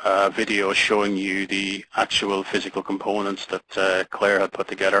do a video showing you the actual physical components that Claire had put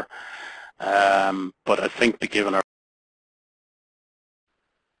together, but I think given our...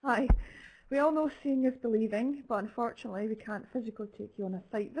 Hi, we all know seeing is believing, but unfortunately we can't physically take you on a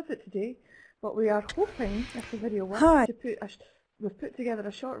site visit today, but we are hoping, if the video works, we've put together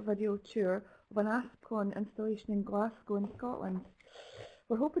a short video tour of an ASCON installation in Glasgow in Scotland.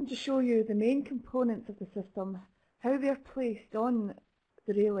 We're hoping to show you the main components of the system, how they're placed on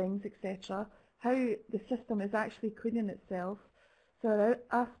the railings, etc., how the system is actually cleaning itself, so our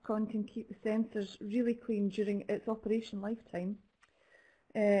ASCON can keep the sensors really clean during its operation lifetime.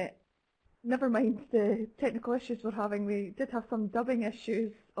 Never mind the technical issues we're having, we did have some dubbing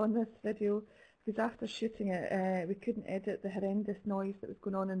issues on this video because after shooting it we couldn't edit the horrendous noise that was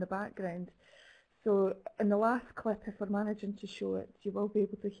going on in the background. So in the last clip, if we're managing to show it, you will be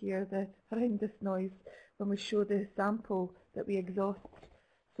able to hear the horrendous noise when we show the sample that we exhaust.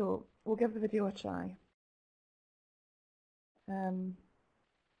 So we'll give the video a try.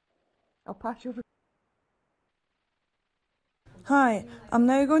 I'll pass you over. Hi, I'm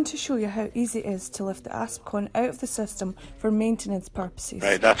now going to show you how easy it is to lift the ASPCON out of the system for maintenance purposes.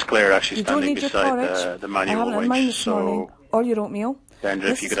 Right, that's Claire actually you don't standing need your beside porridge. the I manual haven't had mine winch. this morning, or your oatmeal. Kendra,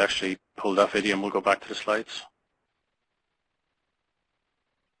 if you could actually pull that video and we'll go back to the slides.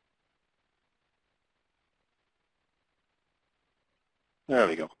 There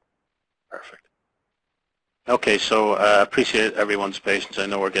we go. Perfect. Okay, so appreciate everyone's patience. I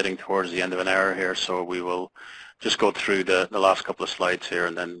know we're getting towards the end of an hour here, so we will just go through the last couple of slides here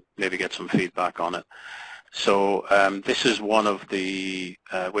and then maybe get some feedback on it. So this is one of the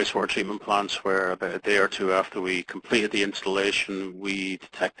wastewater treatment plants where about a day or two after we completed the installation, we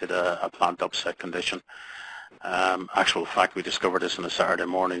detected a plant upset condition. Actual fact, we discovered this on a Saturday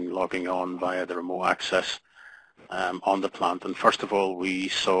morning logging on via the remote access on the plant. And first of all, we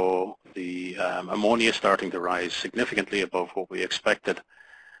saw the ammonia starting to rise significantly above what we expected.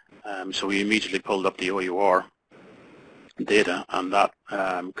 So we immediately pulled up the OUR data, and that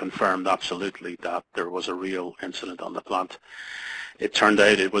confirmed absolutely that there was a real incident on the plant. It turned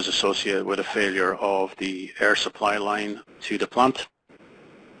out it was associated with a failure of the air supply line to the plant.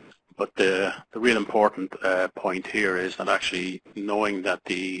 But the real important point here is that actually knowing that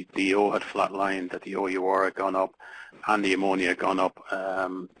the DO had flatlined, that the OUR had gone up, and the ammonia had gone up,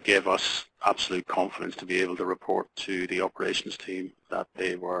 gave us absolute confidence to be able to report to the operations team that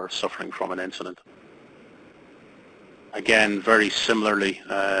they were suffering from an incident. Again, very similarly,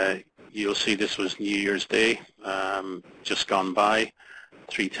 you'll see this was New Year's Day, just gone by,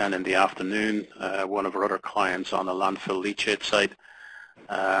 3:10 in the afternoon. One of our other clients on a landfill leachate site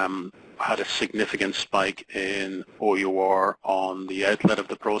had a significant spike in OUR on the outlet of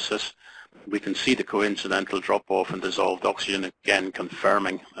the process. We can see the coincidental drop-off in dissolved oxygen, again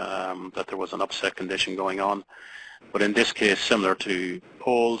confirming that there was an upset condition going on. But in this case, similar to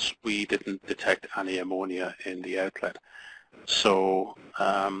Paul's, we didn't detect any ammonia in the outlet. So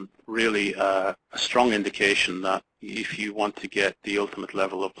really a strong indication that if you want to get the ultimate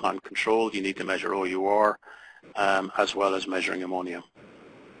level of plant control, you need to measure OUR as well as measuring ammonia.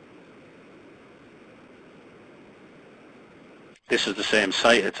 This is the same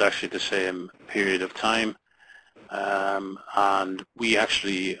site, it's actually the same period of time. And we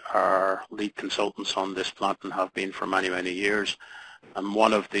actually are lead consultants on this plant and have been for many, many years. And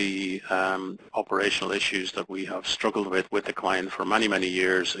one of the operational issues that we have struggled with the client for many, many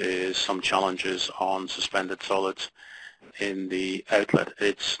years is some challenges on suspended solids in the outlet.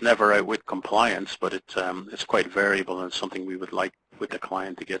 It's never out with compliance, but it's quite variable and something we would like with the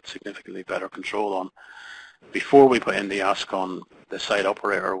client to get significantly better control on. Before we put in the ASCON, the site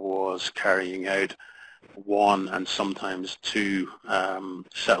operator was carrying out 1 and sometimes 2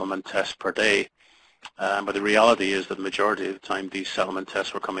 settlement tests per day. But the reality is that the majority of the time these settlement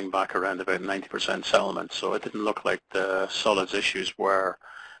tests were coming back around about 90% settlement. So it didn't look like the solids issues were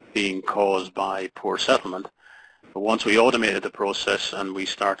being caused by poor settlement. But once we automated the process and we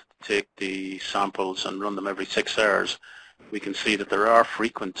started to take the samples and run them every 6 hours, we can see that there are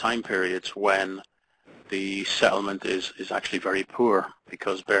frequent time periods when the settlement is actually very poor,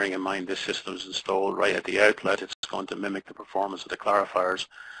 because bearing in mind this system is installed right at the outlet, it's going to mimic the performance of the clarifiers,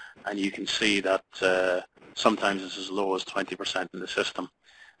 and you can see that sometimes it's as low as 20% in the system.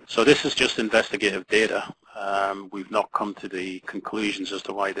 So this is just investigative data. We've not come to the conclusions as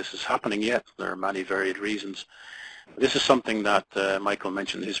to why this is happening yet. There are many varied reasons. This is something that Michael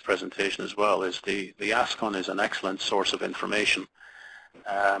mentioned in his presentation as well, is the ASCON is an excellent source of information.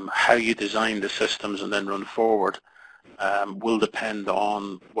 How you design the systems and then run forward will depend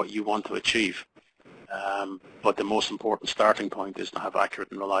on what you want to achieve. But the most important starting point is to have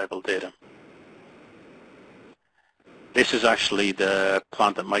accurate and reliable data. This is actually the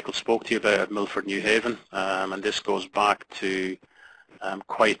plant that Michael spoke to you about at Milford, New Haven, and this goes back to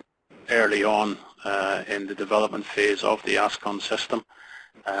quite early on in the development phase of the ASCON system.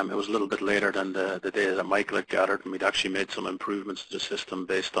 It was a little bit later than the data that Michael had gathered, and we'd actually made some improvements to the system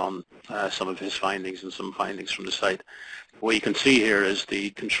based on some of his findings and some findings from the site. What you can see here is the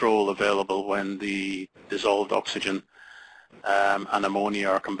control available when the dissolved oxygen and ammonia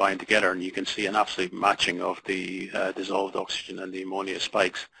are combined together, and you can see an absolute matching of the dissolved oxygen and the ammonia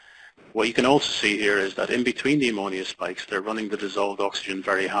spikes. What you can also see here is that in between the ammonia spikes, they're running the dissolved oxygen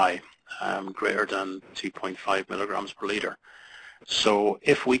very high, greater than 2.5 milligrams per liter. So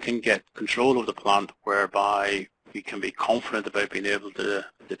if we can get control of the plant whereby we can be confident about being able to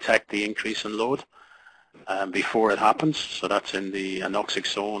detect the increase in load before it happens, so that's in the anoxic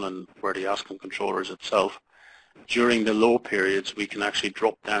zone and where the ASCON controller is itself, during the low periods we can actually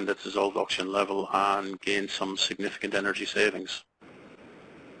drop down the dissolved oxygen level and gain some significant energy savings.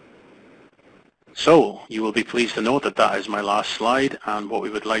 So you will be pleased to note that that is my last slide, and what we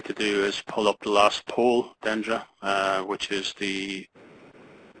would like to do is pull up the last poll, Dendra, which is the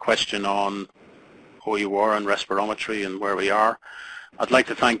question on OUR and respirometry and where we are. I'd like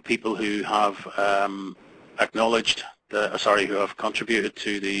to thank people who have acknowledged, who have contributed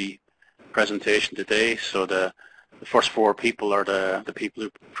to the presentation today. So the first 4 people are the people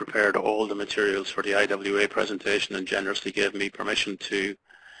who prepared all the materials for the IWA presentation and generously gave me permission to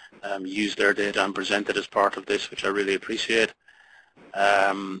use their data and present it as part of this, which I really appreciate.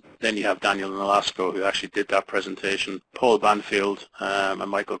 Then you have Daniel and Alasko, who actually did that presentation, Paul Banfield and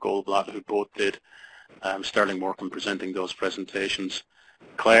Michael Goldblatt, who both did sterling work in presenting those presentations.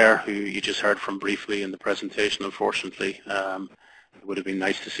 Claire, who you just heard from briefly in the presentation, unfortunately, it would have been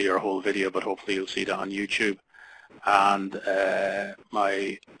nice to see her whole video, but hopefully you'll see that on YouTube. And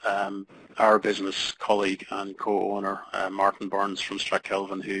my our business colleague and co-owner, Martin Burns from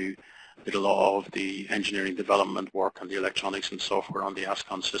Strathkelvin, who did a lot of the engineering development work and the electronics and software on the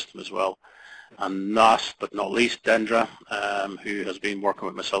ASCON system as well. And last but not least, Dendra, who has been working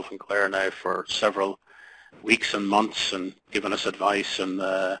with myself and Claire now for several weeks and months and given us advice and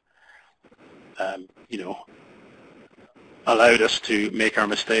you know, allowed us to make our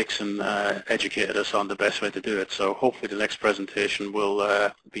mistakes and educated us on the best way to do it. So hopefully the next presentation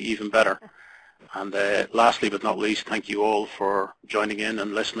will be even better. And lastly but not least, thank you all for joining in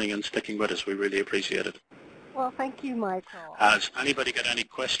and listening and sticking with us. We really appreciate it. Well, thank you, Michael. Has anybody got any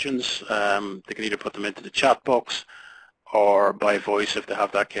questions? They can either put them into the chat box or by voice if they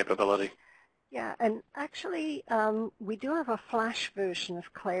have that capability. Yeah, and actually we do have a flash version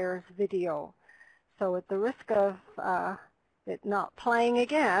of Claire's video. So at the risk of it not playing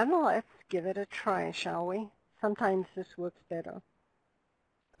again, let's give it a try, shall we? Sometimes this works better.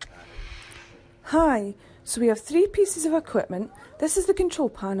 Hi, so we have 3 pieces of equipment. This is the control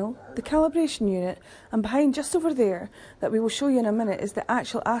panel, the calibration unit, and behind just over there, that we will show you in a minute, is the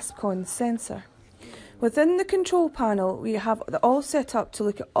actual ASPCON sensor. Within the control panel, we have it all set up to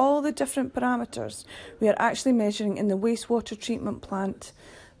look at all the different parameters we are actually measuring in the wastewater treatment plant.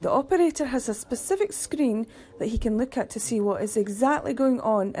 The operator has a specific screen that he can look at to see what is exactly going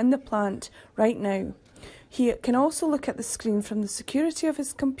on in the plant right now. He can also look at the screen from the security of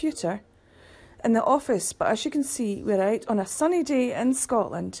his computer in the office, but as you can see, we're out on a sunny day in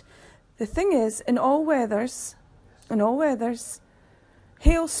Scotland. The thing is, in all weathers,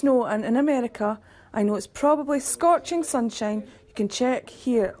 hail, snow, and in America, I know it's probably scorching sunshine. You can check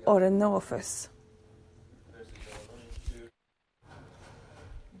here or in the office.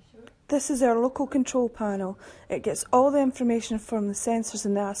 This is our local control panel. It gets all the information from the sensors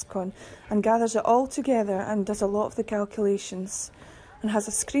in the ASPCON and gathers it all together and does a lot of the calculations, and has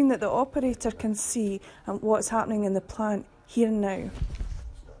a screen that the operator can see and what's happening in the plant here and now.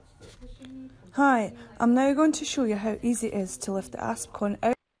 Hi, I'm now going to show you how easy it is to lift the ASPCON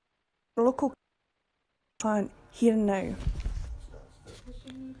out of the local plant here and now.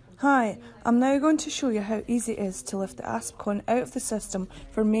 Hi, I'm now going to show you how easy it is to lift the ASPCON out of the system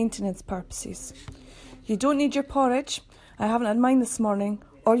for maintenance purposes. You don't need your porridge, I haven't had mine this morning,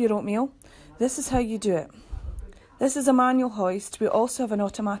 or your oatmeal. This is how you do it. This is a manual hoist. We also have an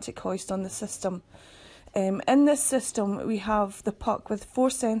automatic hoist on the system. In this system we have the puck with 4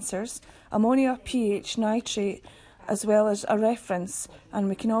 sensors, ammonia, pH, nitrate, as well as a reference, and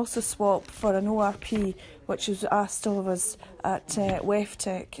we can also swap for an ORP, which was asked of us at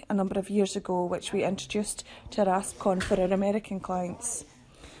WWTP a number of years ago, which we introduced to our ASPCON for our American clients.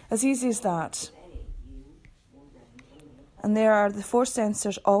 As easy as that. And there are the 4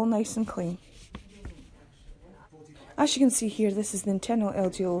 sensors, all nice and clean. As you can see here, this is the internal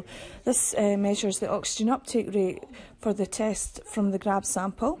LDO. This measures the oxygen uptake rate for the test from the grab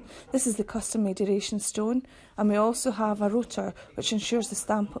sample. This is the custom-made aeration stone, and we also have a rotor which ensures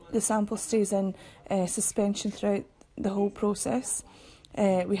the sample stays in suspension throughout the whole process.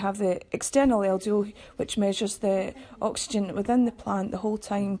 We have the external LDO, which measures the oxygen within the plant the whole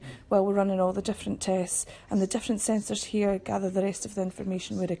time while we're running all the different tests, and the different sensors here gather the rest of the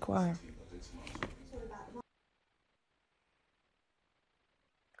information we require.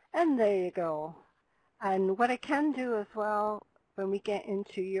 And there you go. And what I can do as well, when we get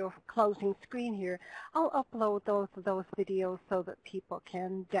into your closing screen here, I'll upload those videos so that people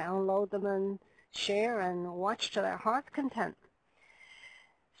can download them and share and watch to their heart's content.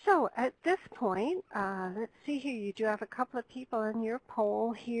 So at this point, let's see here, you do have a couple of people in your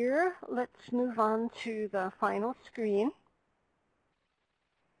poll here. Let's move on to the final screen.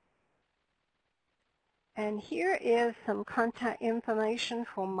 And here is some contact information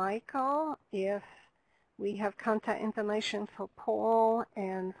for Michael. If we have contact information for Paul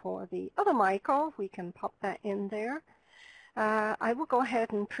and for the other Michael, we can pop that in there. I will go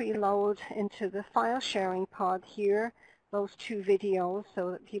ahead and preload into the file sharing pod here those two videos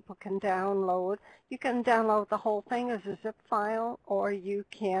so that people can download. You can download the whole thing as a zip file, or you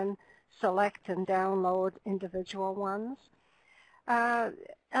can select and download individual ones. Are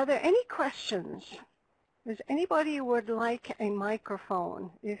there any questions? Does anybody would like a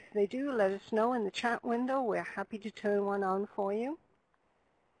microphone? If they do, let us know in the chat window. We're happy to turn one on for you.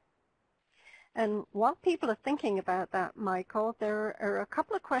 And while people are thinking about that, Michael, there are a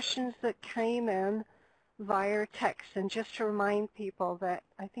couple of questions that came in via text. And just to remind people that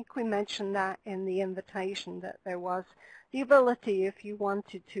I think we mentioned that in the invitation, that there was the ability, if you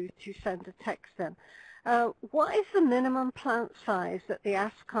wanted to send a text in. What is the minimum plant size that the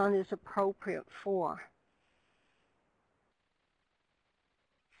ASCON is appropriate for?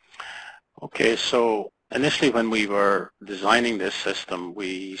 Okay, so initially when we were designing this system,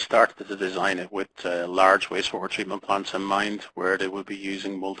 we started to design it with large wastewater treatment plants in mind, where they would be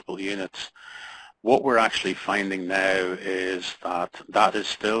using multiple units. What we're actually finding now is that that is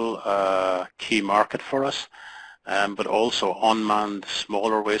still a key market for us, but also unmanned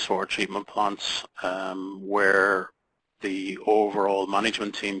smaller wastewater treatment plants where the overall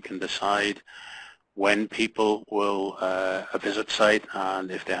management team can decide when people will visit site,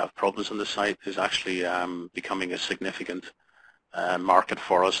 and if they have problems on the site, is actually becoming a significant market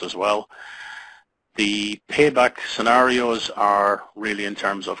for us as well. The payback scenarios are really in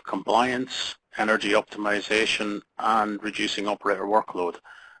terms of compliance, energy optimization, and reducing operator workload.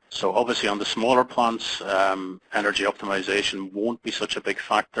 So obviously on the smaller plants, energy optimization won't be such a big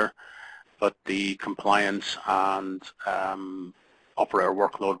factor, but the compliance and operator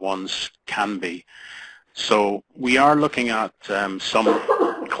workload ones can be. So we are looking at some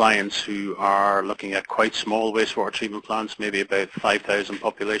clients who are looking at quite small wastewater treatment plants, maybe about 5,000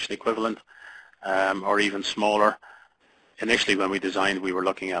 population equivalent, or even smaller. Initially when we designed, we were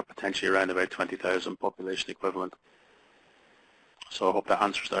looking at potentially around about 20,000 population equivalent. So I hope that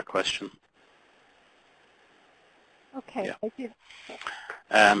answers that question. Okay, yeah. Thank you.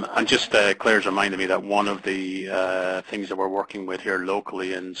 And just Claire's reminded me that one of the things that we're working with here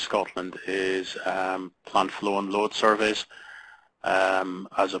locally in Scotland is plant flow and load surveys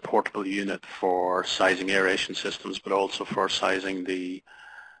as a portable unit for sizing aeration systems, but also for sizing the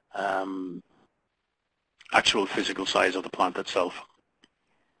actual physical size of the plant itself.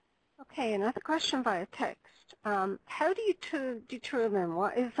 Okay, another question via text. How do you determine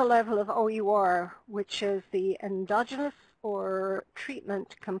what is the level of OUR, which is the endogenous or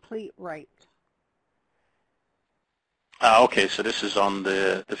treatment complete rate? Okay, so this is on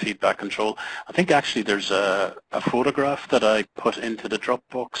the feedback control. I think actually there's a photograph that I put into the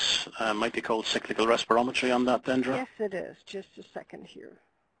Dropbox. Might be called cyclical respirometry on that, Dendra? Yes, it is. Just a second here.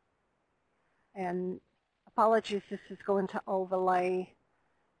 And apologies, this is going to overlay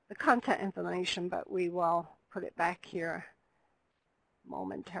the contact information, but we will put it back here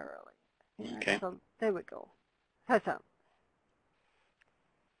momentarily. Okay. So there we go. How's that?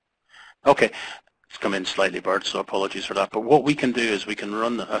 Okay. It's come in slightly blurred, so apologies for that. But what we can do is we can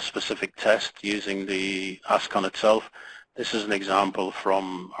run a specific test using the ASCON itself. This is an example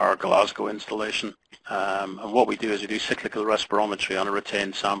from our Glasgow installation. And what we do is we do cyclical respirometry on a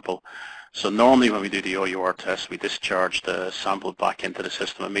retained sample. So normally when we do the OUR test, we discharge the sample back into the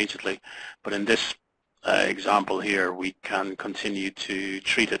system immediately. But in this example here, we can continue to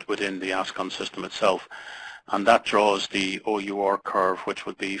treat it within the ASCON system itself. And that draws the OUR curve, which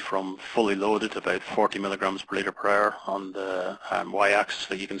would be from fully loaded, about 40 milligrams per liter per hour on the y-axis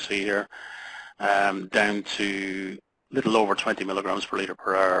that you can see here, down to little over 20 milligrams per liter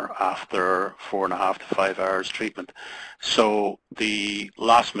per hour after 4.5 to 5 hours treatment. So the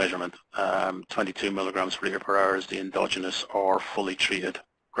last measurement, 22 milligrams per liter per hour, is the endogenous or fully treated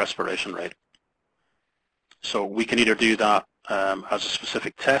respiration rate. So we can either do that as a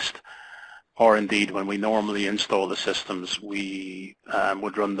specific test, or indeed when we normally install the systems, we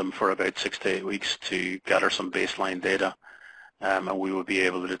would run them for about 6 to 8 weeks to gather some baseline data, and we would be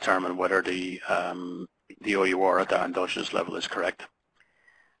able to determine whether the OUR at that endogenous level is correct.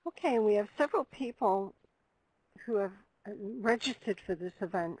 Okay, and we have several people who have registered for this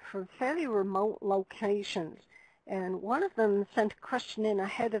event from fairly remote locations, and one of them sent a question in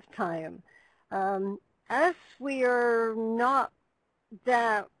ahead of time. As we are not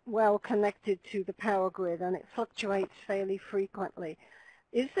that well connected to the power grid and it fluctuates fairly frequently,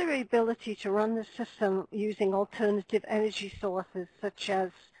 is there the ability to run the system using alternative energy sources such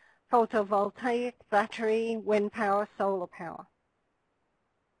as photovoltaic, battery, wind power, solar power?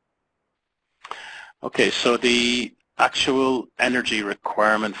 Okay, so the actual energy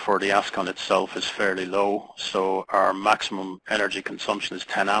requirement for the ASCON itself is fairly low. So our maximum energy consumption is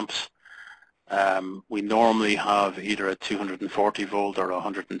 10 amps. We normally have either a 240 volt or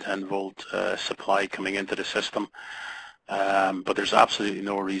 110 volt supply coming into the system. But there's absolutely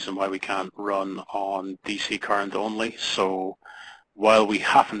no reason why we can't run on DC current only. So while we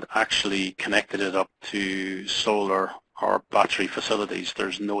haven't actually connected it up to solar or battery facilities,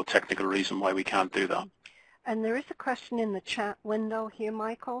 there's no technical reason why we can't do that. And there is a question in the chat window here,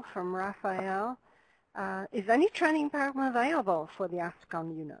 Michael, from Raphael. Is any training program available for the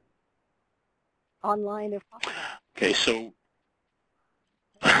ASCON unit? Online if possible. Okay, so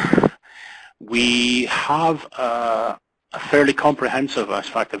we have a fairly comprehensive, in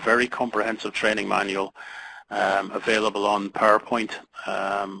fact a very comprehensive training manual available on PowerPoint,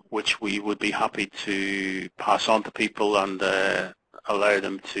 which we would be happy to pass on to people and allow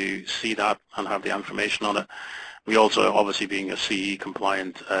them to see that and have the information on it. We also, obviously being a CE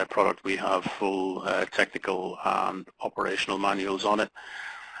compliant product, we have full technical and operational manuals on it.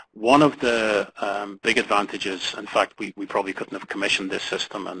 One of the big advantages, in fact we probably couldn't have commissioned this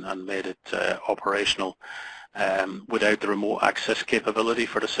system and made it operational without the remote access capability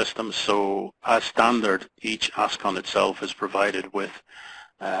for the system. So as standard, each ASCON itself is provided with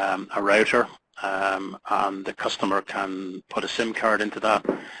a router, and the customer can put a SIM card into that,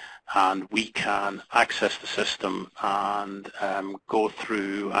 and we can access the system and go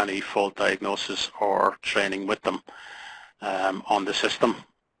through any fault diagnosis or training with them on the system.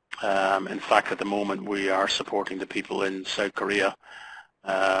 In fact, at the moment we are supporting the people in South Korea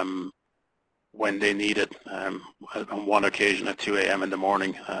when they need it. On one occasion at 2 a.m. in the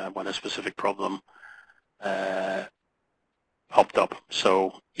morning when a specific problem popped up.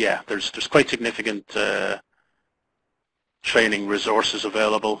 So yeah, there's quite significant training resources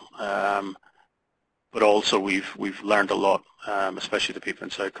available, but also we've learned a lot, especially the people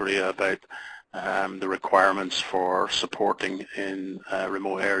in South Korea, about the requirements for supporting in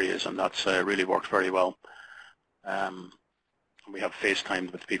remote areas, and that's really worked very well. We have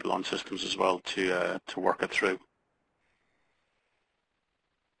FaceTime with people on systems as well to work it through.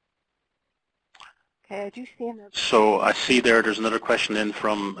 Okay, I do see another. So I see there's another question in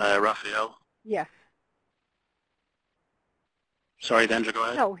from Raphael. Yes. Sorry, Dendra, go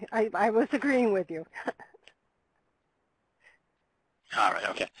ahead. No, I was agreeing with you. All right,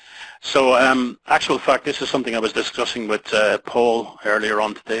 okay. So actual fact, this is something I was discussing with Paul earlier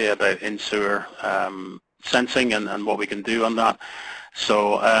on today about in-sewer sensing and what we can do on that.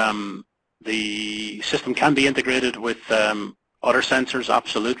 So the system can be integrated with other sensors,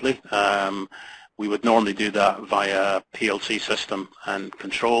 absolutely. We would normally do that via PLC system and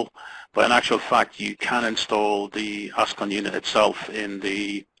control, but in actual fact you can install the ASCON unit itself in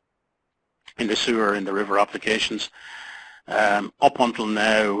the sewer, in the river applications. Up until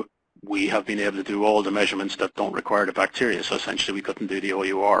now, we have been able to do all the measurements that don't require the bacteria, so essentially we couldn't do the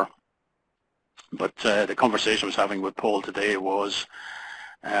OUR. But the conversation I was having with Paul today was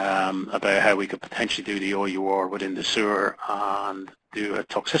about how we could potentially do the OUR within the sewer and do a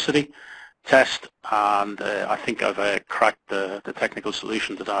toxicity test, and I think I've cracked the technical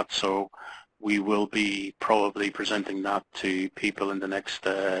solution to that, so we will be probably presenting that to people in the next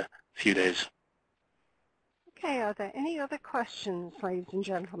few days. Okay, are there any other questions, ladies and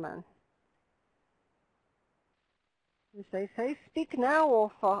gentlemen? As they say, speak now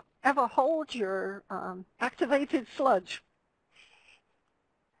or forever hold your activated sludge.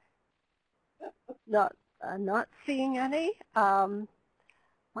 Not seeing any.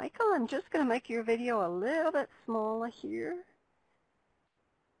 Michael, I'm just going to make your video a little bit smaller here.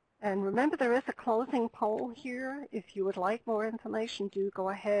 And remember, there is a closing poll here. If you would like more information, do go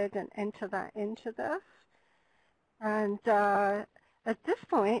ahead and enter that into this. And at this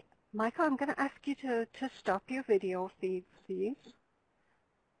point, Michael, I'm going to ask you to stop your video feed, please.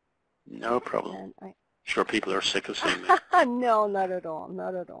 No problem. Sure people are sick of seeing me. No, not at all,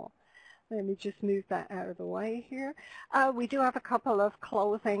 not at all. Let me just move that out of the way here. We do have a couple of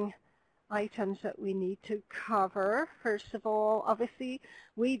closing items that we need to cover. First of all, obviously,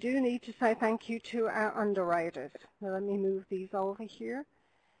 we do need to say thank you to our underwriters. Now, let me move these over here.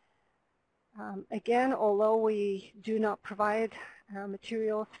 Again, although we do not provide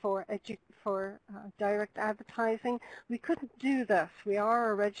materials for direct advertising, we couldn't do this. We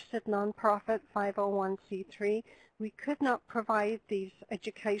are a registered nonprofit 501c3. We could not provide these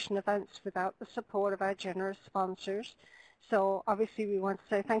education events without the support of our generous sponsors. So obviously we want to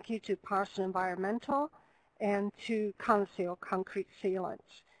say thank you to Parson Environmental and to Conceal Concrete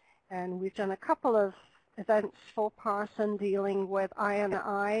Sealants. And we've done a couple of events for Parson dealing with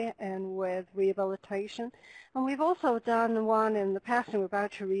I&I and with rehabilitation. And we've also done one in the past, and we're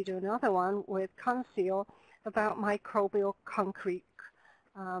about to redo another one with Conceal about microbial concrete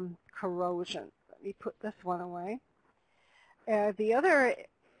corrosion. Let me put this one away. The other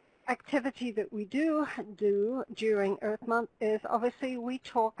activity that we do during Earth Month is obviously we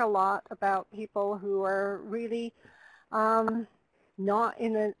talk a lot about people who are really not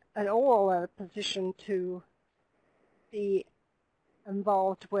at all in a position to be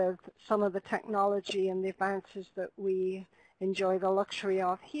involved with some of the technology and the advances that we enjoy the luxury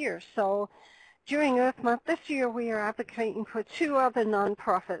of here. So during Earth Month this year we are advocating for two other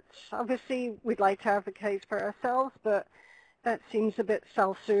nonprofits. Obviously we'd like to advocate for ourselves, but that seems a bit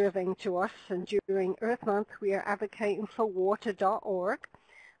self-serving to us, and during Earth Month we are advocating for water.org.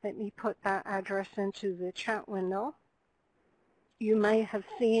 Let me put that address into the chat window. You may have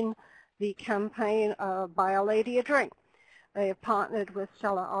seen the campaign Buy a Lady a Drink. They have partnered with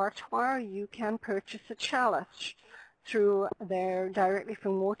Stella Artois. You can purchase a chalice through directly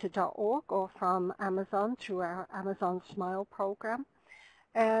from water.org or from Amazon through our Amazon Smile program.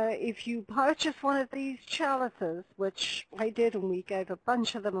 If you purchase one of these chalices, which I did, and we gave a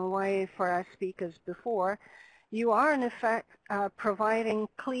bunch of them away for our speakers before, you are in effect providing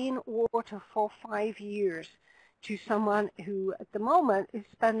clean water for 5 years to someone who at the moment is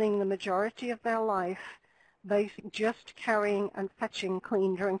spending the majority of their life just carrying and fetching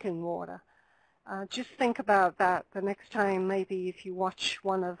clean drinking water. Just think about that the next time, maybe if you watch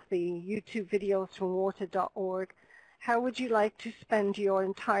one of the YouTube videos from water.org. How would you like to spend your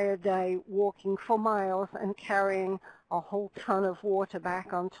entire day walking for miles and carrying a whole ton of water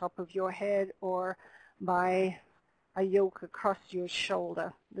back on top of your head or by a yoke across your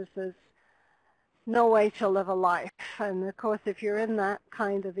shoulder? This is no way to live a life. And of course, if you're in that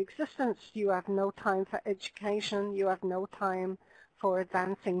kind of existence, you have no time for education, you have no time for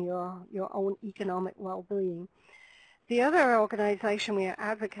advancing your own economic well-being. The other organization we are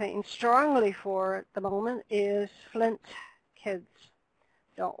advocating strongly for at the moment is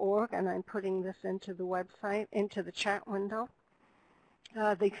flintkids.org, and I'm putting this into the website, into the chat window.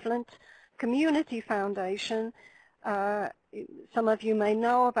 The Flint Community Foundation, some of you may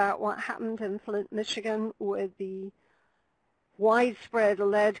know about what happened in Flint, Michigan with the widespread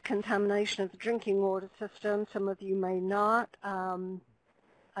lead contamination of the drinking water system. Some of you may not.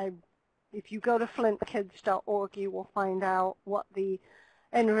 If you go to flintkids.org, you will find out what the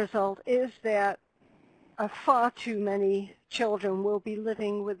end result is, that far too many children will be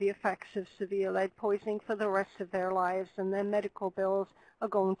living with the effects of severe lead poisoning for the rest of their lives, and their medical bills are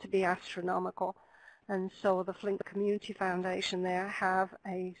going to be astronomical. And so the Flint Community Foundation there have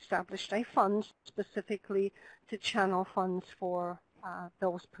established a fund specifically to channel funds for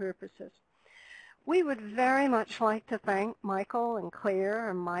those purposes. We would very much like to thank Michael and Claire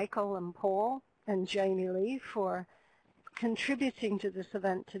and Michael and Paul and Jamie Lee for contributing to this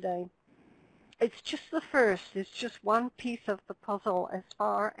event today. It's just the first, it's just one piece of the puzzle as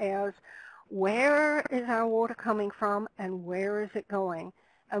far as where is our water coming from and where is it going,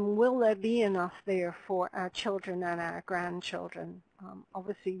 and will there be enough there for our children and our grandchildren.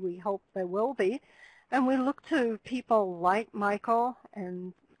 Obviously we hope there will be, and we look to people like Michael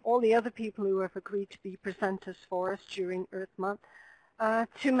and all the other people who have agreed to be presenters for us during Earth Month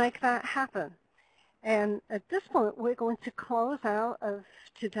to make that happen. And at this point, we're going to close out of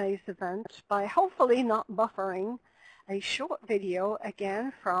today's event by hopefully not buffering a short video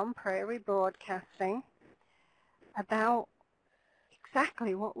again from Prairie Broadcasting about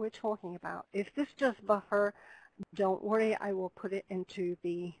exactly what we're talking about. If this does buffer, don't worry, I will put it into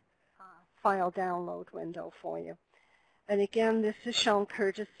the file download window for you. And again, this is shown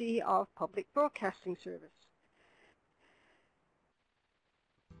courtesy of Public Broadcasting Service.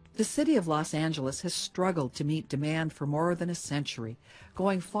 The city of Los Angeles has struggled to meet demand for more than a century,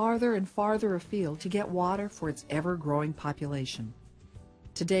 going farther and farther afield to get water for its ever-growing population.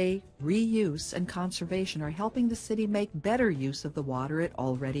 Today, reuse and conservation are helping the city make better use of the water it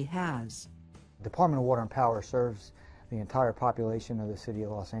already has. The Department of Water and Power serves the entire population of the city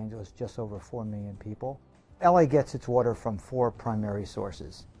of Los Angeles, just over 4 million people. LA gets its water from 4 primary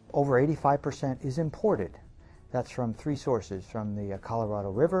sources. Over 85% is imported. That's from 3 sources, from the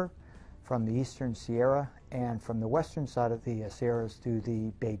Colorado River, from the eastern Sierra and from the western side of the Sierras to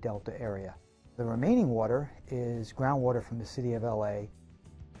the Bay Delta area. The remaining water is groundwater from the city of LA.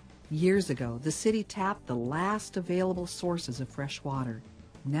 Years ago, the city tapped the last available sources of fresh water.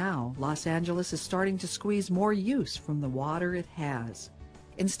 Now, Los Angeles is starting to squeeze more use from the water it has.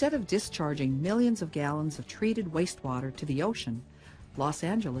 Instead of discharging millions of gallons of treated wastewater to the ocean, Los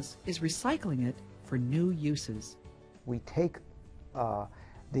Angeles is recycling it for new uses. We take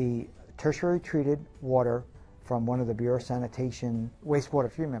the tertiary treated water from one of the Bureau of Sanitation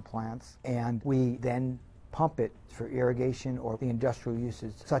wastewater treatment plants, and we then pump it for irrigation or the industrial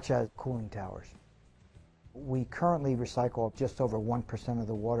uses such as cooling towers. We currently recycle just over 1% of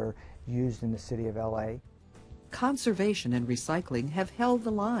the water used in the city of LA. Conservation and recycling have held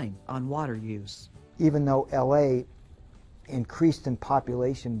the line on water use. Even though LA increased in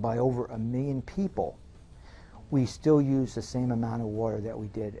population by over 1 million people, we still use the same amount of water that we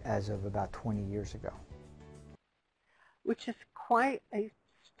did as of about 20 years ago. Which is quite a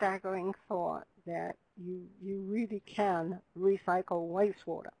staggering thought, that you really can recycle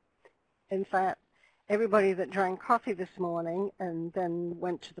wastewater. In fact, everybody that drank coffee this morning and then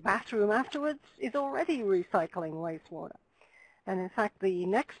went to the bathroom afterwards is already recycling wastewater. And in fact, the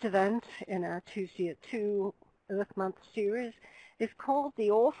next event in our Tuesday at 2 Earth Month series is called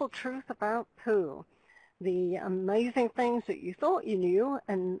The Awful Truth About Poo. The amazing things that you thought you knew,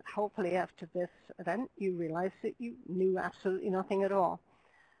 and hopefully after this event you realize that you knew absolutely nothing at all.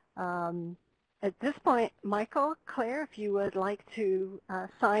 At this point, Michael, Claire, if you would like to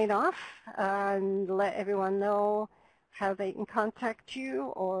sign off and let everyone know how they can contact you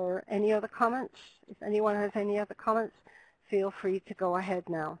or any other comments. If anyone has any other comments, feel free to go ahead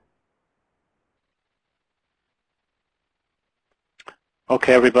now.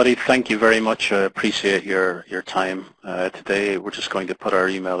 Okay, everybody, thank you very much. I appreciate your time today. We're just going to put our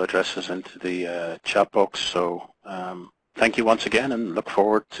email addresses into the chat box. So thank you once again, and look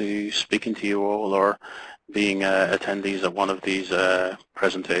forward to speaking to you all or being attendees at one of these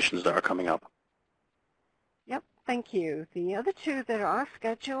presentations that are coming up. Yep, thank you. The other two that are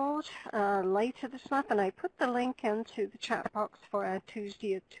scheduled later this month, and I put the link into the chat box for our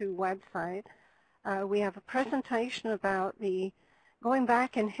Tuesday at 2 website. We have a presentation about going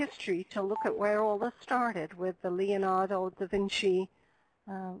back in history to look at where all this started with the Leonardo da Vinci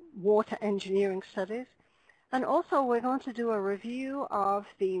water engineering studies. And also we're going to do a review of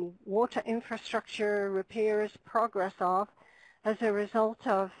the water infrastructure repairs progress of as a result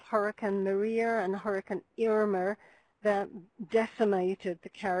of Hurricane Maria and Hurricane Irma that decimated the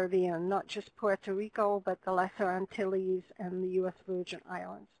Caribbean, not just Puerto Rico, but the Lesser Antilles and the U.S. Virgin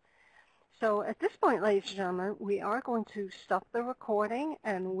Islands. So at this point, ladies and gentlemen, we are going to stop the recording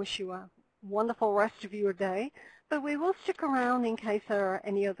and wish you a wonderful rest of your day, but we will stick around in case there are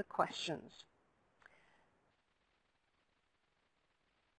any other questions.